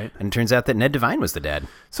Finn? Right. And it turns out that Ned Devine was the dad.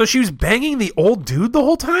 So she was banging the old dude the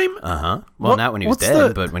whole time? Uh-huh. Well, What- not when he was what's dead,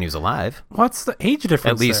 the- but when he was alive. What's the age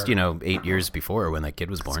difference At least, there? 8 years before when that kid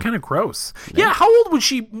was born. It's kind of gross. Yeah, how old would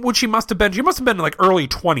she must have been? She must have been like early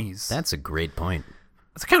 20s. That's a great point.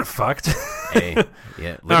 It's kind of fucked. Hey,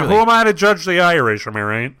 yeah, Now, literally. who am I to judge the Irish? Am I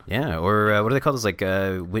right? Yeah, or what do they call those? Like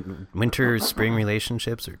winter, spring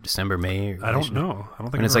relationships, or December, May? I don't know. I don't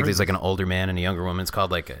think When it's I've like heard there's of like an older man and a younger woman. It's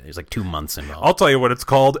called like there's like 2 months involved. I'll tell you what it's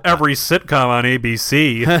called. Every sitcom on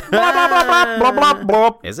ABC. Blah, blah, blah, blah, blah, blah,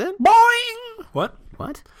 blah. Is it? Boing! What?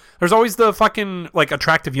 What? There's always the fucking like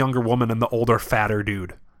attractive younger woman and the older, fatter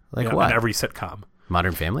dude. Like what? In every sitcom.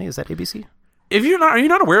 Modern Family? Is that ABC? If you're not, are you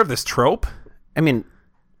not aware of this trope? I mean,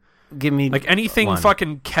 give me Like anything one.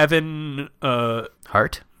 fucking Kevin.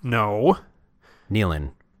 Hart, No.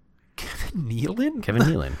 Nealon, Nealon? Kevin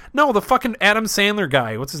Nealon, No, the fucking Adam Sandler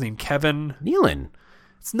guy. What's his name? Kevin. Nealon.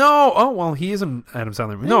 It's no. Oh well, he isn't Adam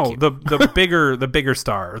Sandler. No, you. the bigger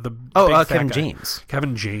star. The Oh, big fat Kevin guy. James.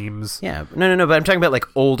 Kevin James. Yeah, no. But I'm talking about like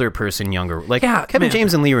older person, younger. Like Yeah, Kevin man.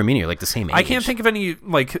 James and Leah Remini are like the same age. I can't think of any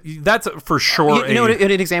like that's for sure. You know what?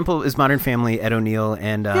 An example is Modern Family. Ed O'Neill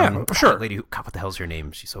and sure. that lady who. God, what the hell's her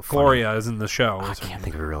name? She's so funny. Gloria is in the show. I can't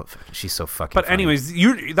think of her real. She's so fucking. But funny.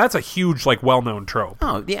 anyways, that's a huge like well-known trope.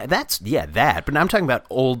 Oh yeah, that. But I'm talking about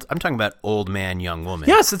old. I'm talking about old man, young woman.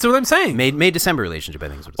 Yes, that's what I'm saying. May December relationship.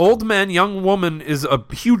 I think is what it's Old man, young woman is a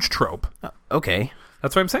huge trope. called. Okay,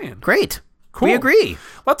 That's what I'm saying. great. Cool. We agree.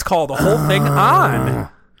 Let's call the whole thing on.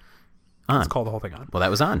 Let's call the whole thing on. Well, that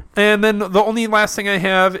was on. And then the only last thing I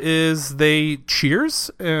have is they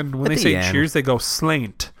cheers, and when At they the say end. cheers, they go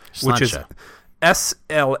slaint, which is Slancha.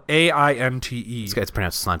 SLAINTE. It's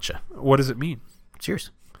pronounced slancha. What does it mean?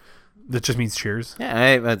 Cheers. That just means cheers.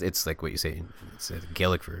 Yeah, it's like what you say. It's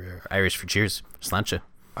Gaelic for Irish for cheers. Slancha.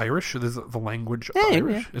 Irish? This is the language of Yeah,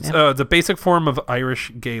 Irish. yeah, It's yeah. the basic form of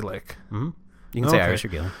Irish Gaelic. You can say Okay. Irish or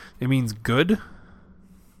Gaelic. It means good.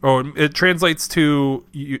 Oh, it translates to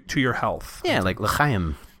your health. Yeah, like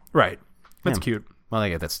l'chaim. Right. That's Yeah. cute. Well, I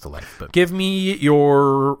guess that's still life. But Give me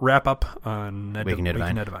your wrap up on Waking Ned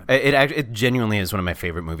Divine. Divine. It genuinely is one of my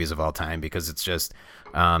favorite movies of all time because it's just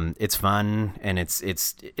it's fun and it's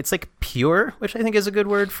like pure, which I think is a good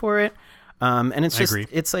word for it. And it's just agree.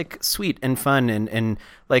 it's like sweet and fun and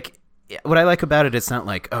like what I like about it, it's not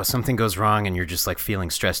like, oh, something goes wrong and you're just like feeling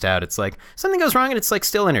stressed out. It's like something goes wrong and it's like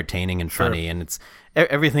still entertaining and funny and it's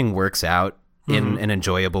everything works out in an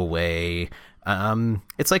enjoyable way.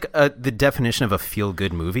 It's like the definition of a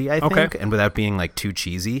feel-good movie, I think, Okay. and without being like too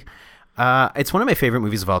cheesy. It's one of my favorite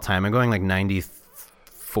movies of all time. I'm going like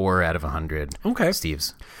 94 out of 100. Okay.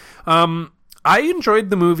 Steve's. I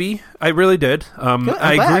enjoyed the movie. I really did. I'm glad.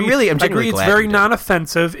 I I'm agree. I genuinely agree. It's glad very you did.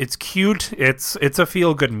 non-offensive. It's cute. It's a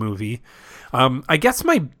feel-good movie. I guess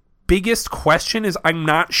my biggest question is I'm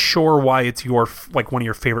not sure why it's one of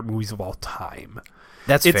your favorite movies of all time.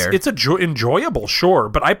 That's fair. It's enjoyable, sure,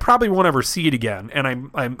 but I probably won't ever see it again.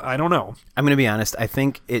 And I don't know. I'm going to be honest. I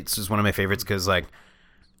think it's just one of my favorites because, like,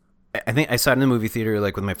 I think I saw it in the movie theater,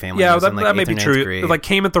 like, with my family. Yeah, I was in, that may eighth be or ninth true. grade. It like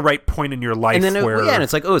came at the right point in your life. And then, where and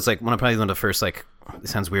it's like, it's like probably one of the first, like, it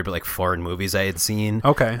sounds weird, but like foreign movies I had seen.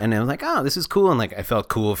 Okay. And I was like, oh, this is cool. And like, I felt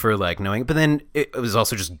cool for like knowing, but then it was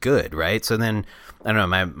also just good, right? So then, I don't know,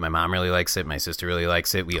 my mom really likes it. My sister really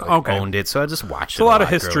likes it. We like, owned it. So I just watched it. a lot of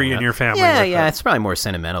history growing in up. your family. Yeah, with yeah. it. It's probably more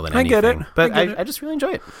sentimental than I anything. get it. But I get it. I just really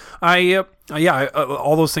enjoy it.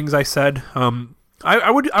 All those things I said.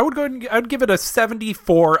 I would go ahead and I'd give it a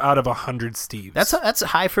 74 out of 100 Steves. That's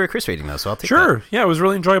high for a Chris rating though, so I'll take that. Sure. Yeah, it was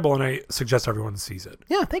really enjoyable, and I suggest everyone sees it.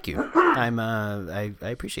 Yeah, thank you. I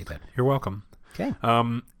appreciate that. You're welcome. Okay.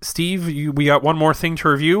 Steve, we got one more thing to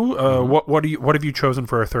review. What have you chosen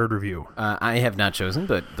for our third review? I have not chosen,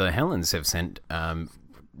 but the Helens have sent.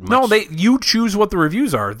 No, you choose what the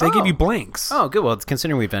reviews are. They give you blanks. Oh, good. Well,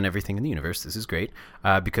 considering we've done everything in the universe, this is great.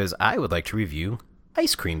 Because I would like to review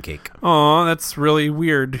ice cream cake. Aw, that's really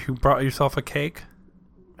weird. You brought yourself a cake?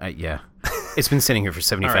 Yeah, it's been sitting here for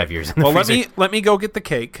 75 All right. years. In the Well, freezer. let me go get the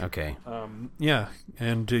cake. Okay. Yeah,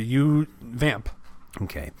 and you vamp.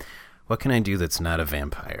 Okay. What can I do that's not a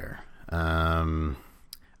vampire? A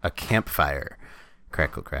campfire.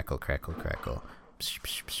 Crackle, crackle, crackle, crackle. Psh,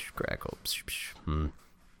 psh, psh, crackle. Psh, psh.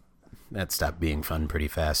 That stopped being fun pretty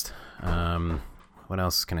fast. What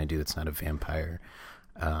else can I do that's not a vampire?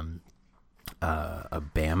 A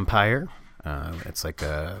vampire. It's like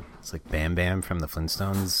Bam Bam from the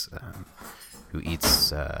Flintstones, who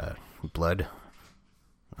eats blood.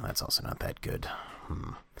 Well, that's also not that good.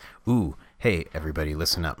 Ooh, hey everybody,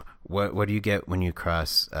 listen up. What do you get when you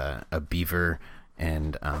cross a beaver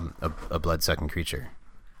and a blood-sucking creature?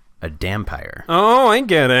 A dampire. Oh, I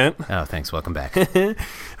get it. Oh, thanks. Welcome back.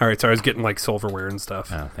 All right, so I was getting like silverware and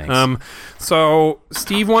stuff. Oh, thanks. So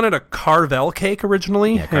Steve wanted a Carvel cake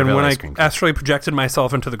originally, Yeah, Carvel and when ice I cream cake. astrally projected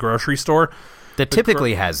myself into the grocery store, That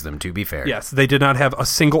typically has them, to be fair. Yes, they did not have a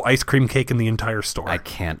single ice cream cake in the entire store. I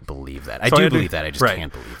can't believe that. I So do had to- believe that. I just right.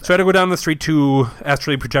 can't believe that. So I had to go down the street to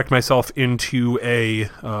astrally project myself into a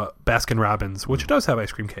Baskin Robbins, which does have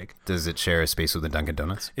ice cream cake. Does it share a space with the Dunkin'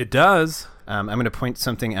 Donuts? It does. I'm going to point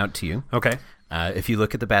something out to you. Okay. If you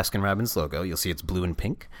look at the Baskin Robbins logo, you'll see it's blue and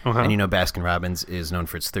pink. Uh-huh. And you know Baskin Robbins is known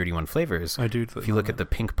for its 31 flavors. I do. If you look at the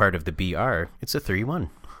pink part of the BR, it's a 31.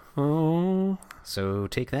 Oh, So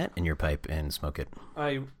take that in your pipe and smoke it.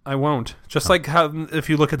 I won't. Just like how if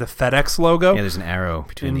you look at the FedEx logo, Yeah, there's an arrow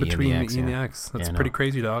between in the between E and the X. the E and the yeah. X. That's Yeah, I know. pretty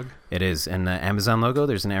crazy, dog. It is. And the Amazon logo,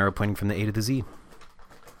 there's an arrow pointing from the A to the Z.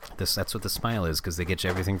 That's what the smile is, because they get you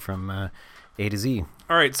everything from A to Z.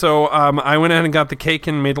 All right, so I went ahead and got the cake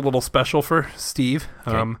and made a little special for Steve.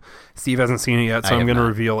 Okay. Steve hasn't seen it yet, so I I'm have going to not.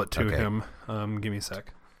 reveal it to Okay. him. Give me a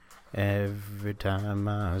sec. Every time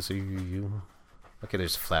I see you. Okay,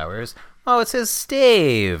 there's flowers. Oh, it says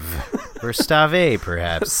stave. Or stave,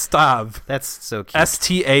 perhaps. Stav. That's so cute.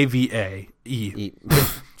 Stavae. E-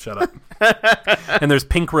 Shut up. And there's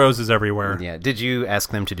pink roses everywhere. yeah. Did you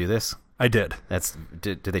ask them to do this? I did.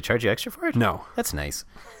 Did they charge you extra for it? No. That's nice.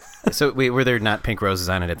 So wait, were there not pink roses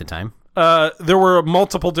on it at the time? There were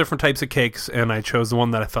multiple different types of cakes, and I chose the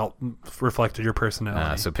one that I felt reflected your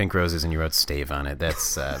personality. So pink roses, and you wrote stave on it.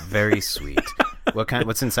 That's very sweet.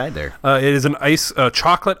 What's inside there? It is an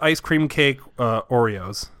chocolate ice cream cake,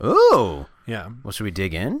 Oreos. Ooh. Yeah. Well, should we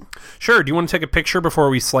dig in? Sure. Do you want to take a picture before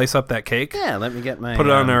we slice up that cake? Yeah. Let me get my Put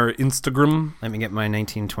it on our Instagram. Let me get my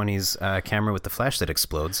 1920s camera with the flash that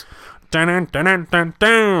explodes. Dun, dun, dun, dun,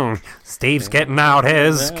 dun. Steve's getting out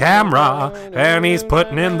his camera and he's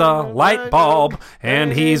putting in the light bulb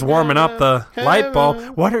and he's warming up the light bulb.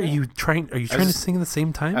 What are you trying? Are you trying to sing at the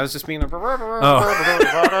same time? I was just being. I'm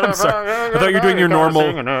sorry. I thought you were doing your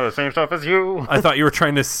normal. Same stuff as you. I thought you were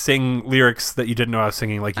trying to sing lyrics that you didn't know I was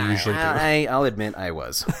singing like you usually do. I'll admit I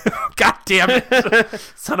was. God damn it,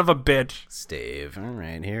 son of a bitch! Stave. All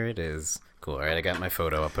right, here it is. Cool. All right, I got my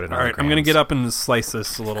photo. I'll put it on. All right, I'm gonna get up and slice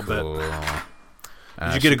this a little bit. Cool.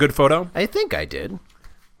 Did you get a good photo? I think I did.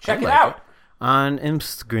 Check I it like out. On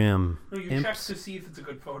Instagram. No, you checked to see if it's a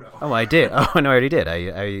good photo. Oh, I did. Oh, no, I already did.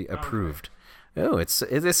 I approved. Oh, this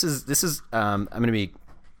is. I'm gonna be.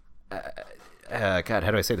 God,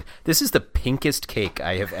 how do I say this? This is the pinkest cake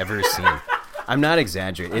I have ever seen. I'm not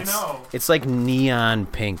exaggerating. It's know. it's like neon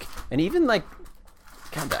pink, and even like,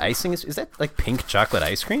 God, the icing is that like pink chocolate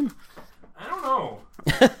ice cream? I don't know,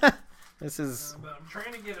 This is. but I'm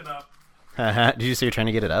trying to get it up. Did you say you're trying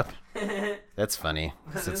to get it up? That's funny.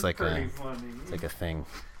 It's like pretty a funny. it's like a thing.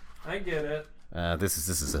 I get it. This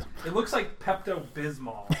is a. It looks like Pepto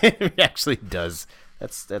Bismol. It actually does.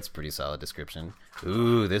 That's pretty solid description.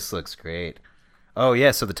 Ooh, this looks great. Oh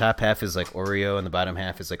yeah, so the top half is like Oreo and the bottom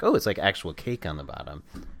half is like it's like actual cake on the bottom.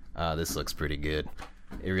 This looks pretty good.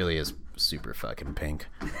 It really is super fucking pink.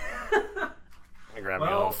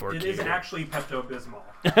 Well, it is actually Pepto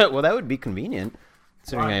Bismol. Well, that would be convenient.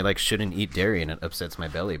 Considering Why? I like shouldn't eat dairy and it upsets my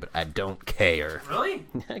belly, but I don't care. Really?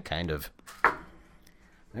 Kind of.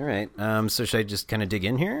 All right. So should I just kind of dig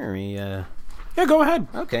in here? Or we, Yeah, go ahead.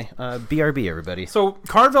 Okay. BRB, everybody. So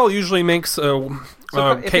Carvel usually makes a if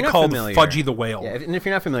you're cake not called familiar- Fudgy the Whale. Yeah, and if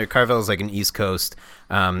you're not familiar, Carvel is like an East Coast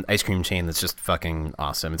ice cream chain that's just fucking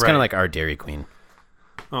awesome. It's kind Right. of like our Dairy Queen.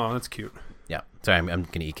 Oh, that's cute. Yeah. Sorry, I'm going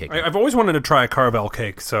to eat cake. I've always wanted to try a Carvel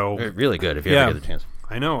cake, so Really good if you Yeah. ever get the chance.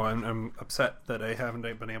 I know I'm upset that I haven't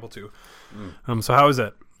been able to. So how is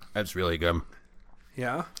it? That's really good.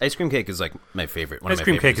 Yeah, Ice cream cake is like my favorite. One ice of my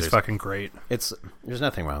cream favorite cake is desserts. fucking great. There's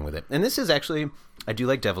nothing wrong with it. And this is actually, I do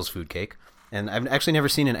like devil's food cake. And I've actually never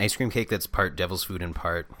seen an ice cream cake that's part devil's food and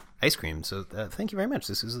part ice cream. So thank you very much.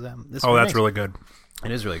 This is this. Oh, is that's nice. really good.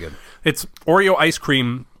 It is really good. It's Oreo ice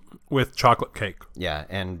cream with chocolate cake. Yeah,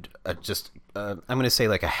 and I'm going to say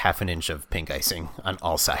like a half an inch of pink icing on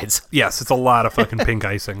all sides. Yes, it's a lot of fucking pink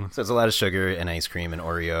icing. So it's a lot of sugar and ice cream and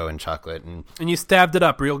Oreo and chocolate and And you stabbed it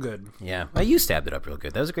up real good. yeah. Well, you stabbed it up real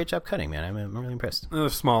good. That was a great job cutting, man. I'm really impressed.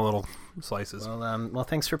 Small little slices. Well,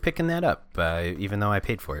 thanks for picking that up. Even though I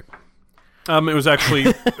paid for it. It was actually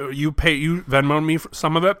you Venmoed me for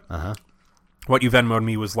some of it. Uh-huh. What you Venmoed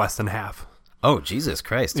me was less than half. Oh, Jesus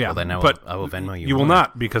Christ! Yeah, Well, then but I will Venmo you. You will more.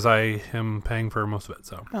 not because I am paying for most of it.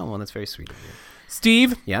 So, Oh, well, that's very sweet of you.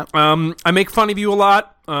 Steve, Yeah. I make fun of you a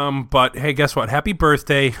lot. But hey, guess what? Happy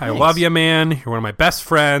birthday! I love you, man. You're one of my best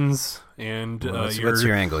friends. And Well, what's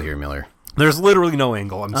your angle here, Miller? there's literally no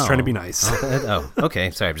angle. I'm just trying to be nice. Oh,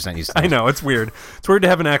 okay. Sorry, I'm just not used to I that. know it's weird. It's weird to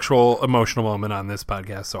have an actual emotional moment on this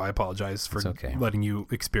podcast. So I apologize for okay. letting you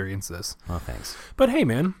experience this. Well, thanks. But hey,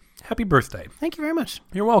 man, Happy birthday. Thank you very much.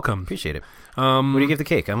 You're welcome. Appreciate it. What do you give the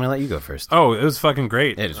cake? I'm going to let you go first. Oh, it was fucking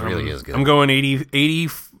great. It really is good. I'm going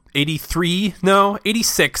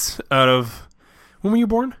 86 out of... When were you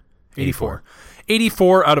born? 84.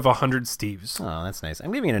 84 out of 100 Steves. Oh, that's nice.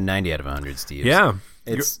 I'm giving it a 90 out of 100, Steve. Yeah.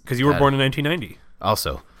 It's Because you were born in 1990.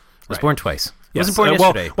 Also, I was Right. born twice. Yes. Wasn't born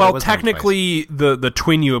yesterday. but I Well, was born technically, the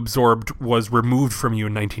twin you absorbed was removed from you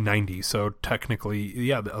in 1990. So technically,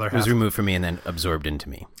 yeah, the other twice. It was half. removed from me and then absorbed into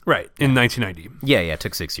me. Right, in 1990. Yeah, it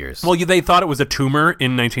took 6 years. Well, they thought it was a tumor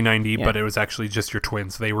in 1990, but it was actually just your twin.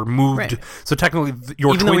 So they removed. Right. So technically,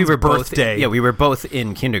 your Even though twin's we were birthday. we were both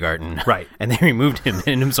in kindergarten. Right. And they removed him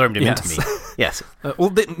and absorbed him into Yes. me. Yes.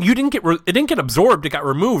 You didn't get it didn't get absorbed. It got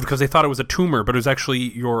removed because they thought it was a tumor, but it was actually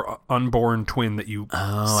your unborn twin that you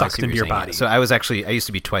I sucked see what into you're your saying. body. So I used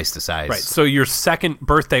to be twice the size. Right. So your second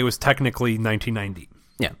birthday was technically 1990.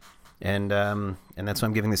 Yeah. And that's why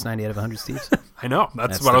I'm giving this 90 out of 100, Steve. I know.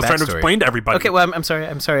 That's That's what I was the trying to backstory. explain to everybody. Okay, well, I'm sorry.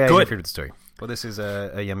 I Go ahead. interfered with the story. Well, this is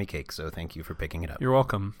a yummy cake, so thank you for picking it up. You're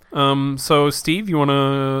welcome. So Steve, you want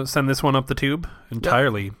to send this one up the tube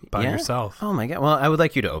entirely by Yeah? yourself? Oh my god! Well, I would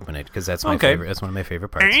like you to open it because that's my Okay. favorite. That's one of my favorite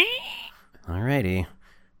parts. Alrighty.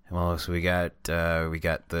 Well, so we got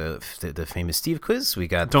the famous Steve quiz. We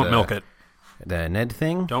got Don't milk it. The Ned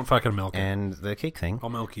thing. Don't fucking milk it. And the cake thing I'll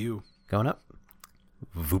milk you. going up.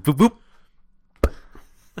 Voop voop voop.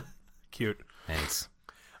 Cute. Thanks.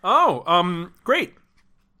 Oh, great.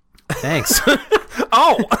 Thanks.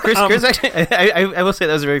 Oh, Chris actually, I will say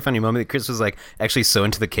that was a very funny moment. Chris was like actually so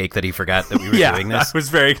into the cake that he forgot that we were yeah, doing this. I was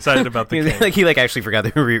very excited about the cake. He actually forgot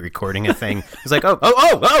that we were recording a thing. He was like,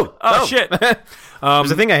 oh Shit.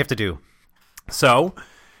 There's a thing I have to do. So,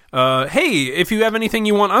 hey, if you have anything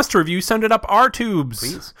you want us to review, send it up our tubes.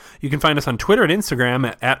 Please. You can find us on Twitter and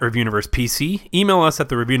Instagram at ReviewUniversePC. Email us at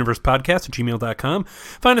thereviewuniversepodcast@gmail.com.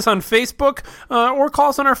 Find us on Facebook or call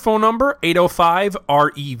us on our phone number,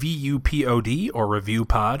 805-REVUPOD or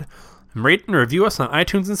ReviewPod. And rate and review us on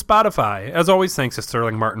iTunes and Spotify. As always, thanks to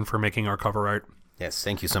Sterling Martin for making our cover art. Yes,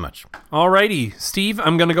 thank you so much. Alrighty, Steve,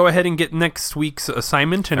 I'm going to go ahead and get next week's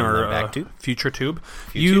assignment in our back tube? future tube. I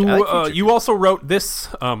like future You also wrote this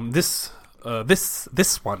one.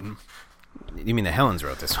 You mean the Helens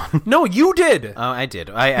wrote this one? No, you did. Oh, I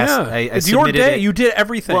did. I asked. Yeah, I it's your submitted day. it. You did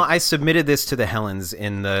everything. Well, I submitted this to the Helens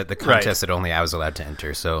in the contest that only I was allowed to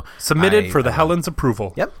enter. So Submitted for the I won. Helen's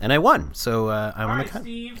approval. Yep, and I won. So I won right, the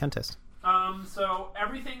Steve. contest. So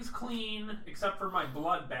everything's clean except for my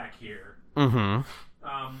blood back here. Mm-hmm.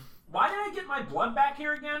 Why did I get my blood back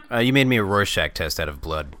here again? You made me a Rorschach test out of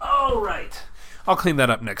blood. Oh, right. I'll clean that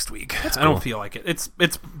up next week. I cool. don't feel like it. It's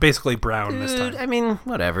basically brown this time. I mean,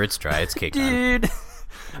 whatever. It's dry. It's cake time. Dude.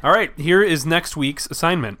 All right, here is next week's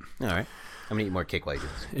assignment. All right. I'm gonna eat more cake while you do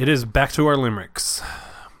this. It is back to our limericks.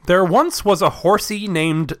 There once was a horsey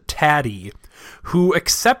named Taddy who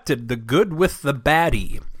accepted the good with the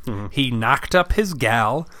baddie. He knocked up his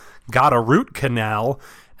gal, got a root canal,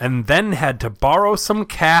 and then had to borrow some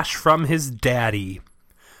cash from his daddy.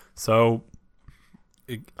 So,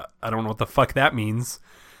 I don't know what the fuck that means.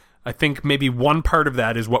 I think maybe one part of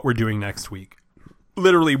that is what we're doing next week.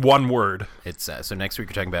 Literally one word. It's so next week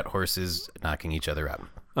we're talking about horses knocking each other up.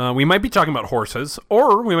 We might be talking about horses,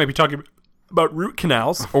 or we might be talking about root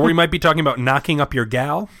canals, or we might be talking about knocking up your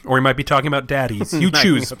gal, or we might be talking about daddies. You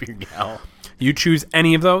choose. Up your gal. You choose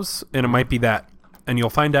any of those, and it might be that. And you'll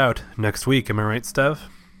find out next week. Am I right, Stev?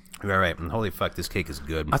 You're right. And holy fuck, this cake is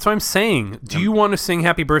good. That's what I'm saying. Do you want to sing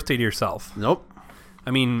happy birthday to yourself? Nope.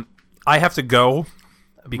 I mean, I have to go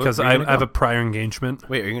because Where I are you gonna have go? a prior engagement.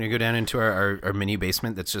 Wait, are you going to go down into our mini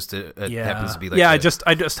basement that's just happens to be like I just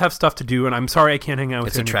have stuff to do, and I'm sorry I can't hang out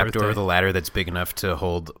with it's you a on your trapdoor birthday. with a ladder that's big enough to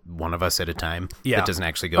hold one of us at a time. Yeah. That doesn't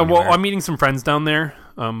actually go Well, anywhere. I'm meeting some friends down there.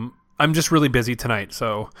 I'm just really busy tonight,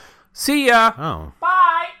 so see ya. Oh. Bye.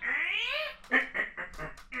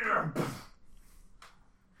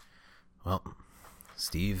 Well,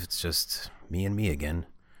 Steve, it's just me and me again.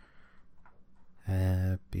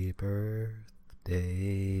 Happy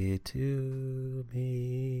birthday to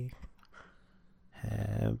me.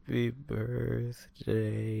 Happy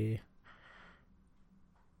birthday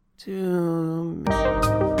to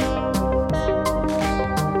me.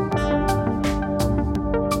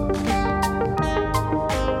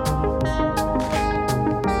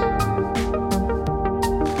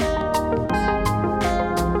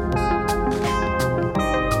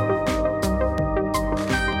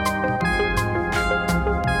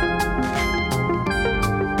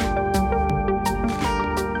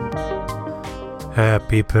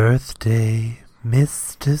 Happy birthday,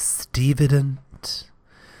 Mr. Stevedant.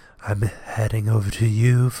 I'm heading over to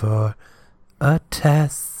you for a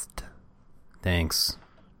test. Thanks.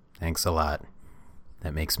 Thanks a lot.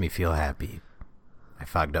 That makes me feel happy. I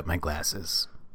fogged up my glasses.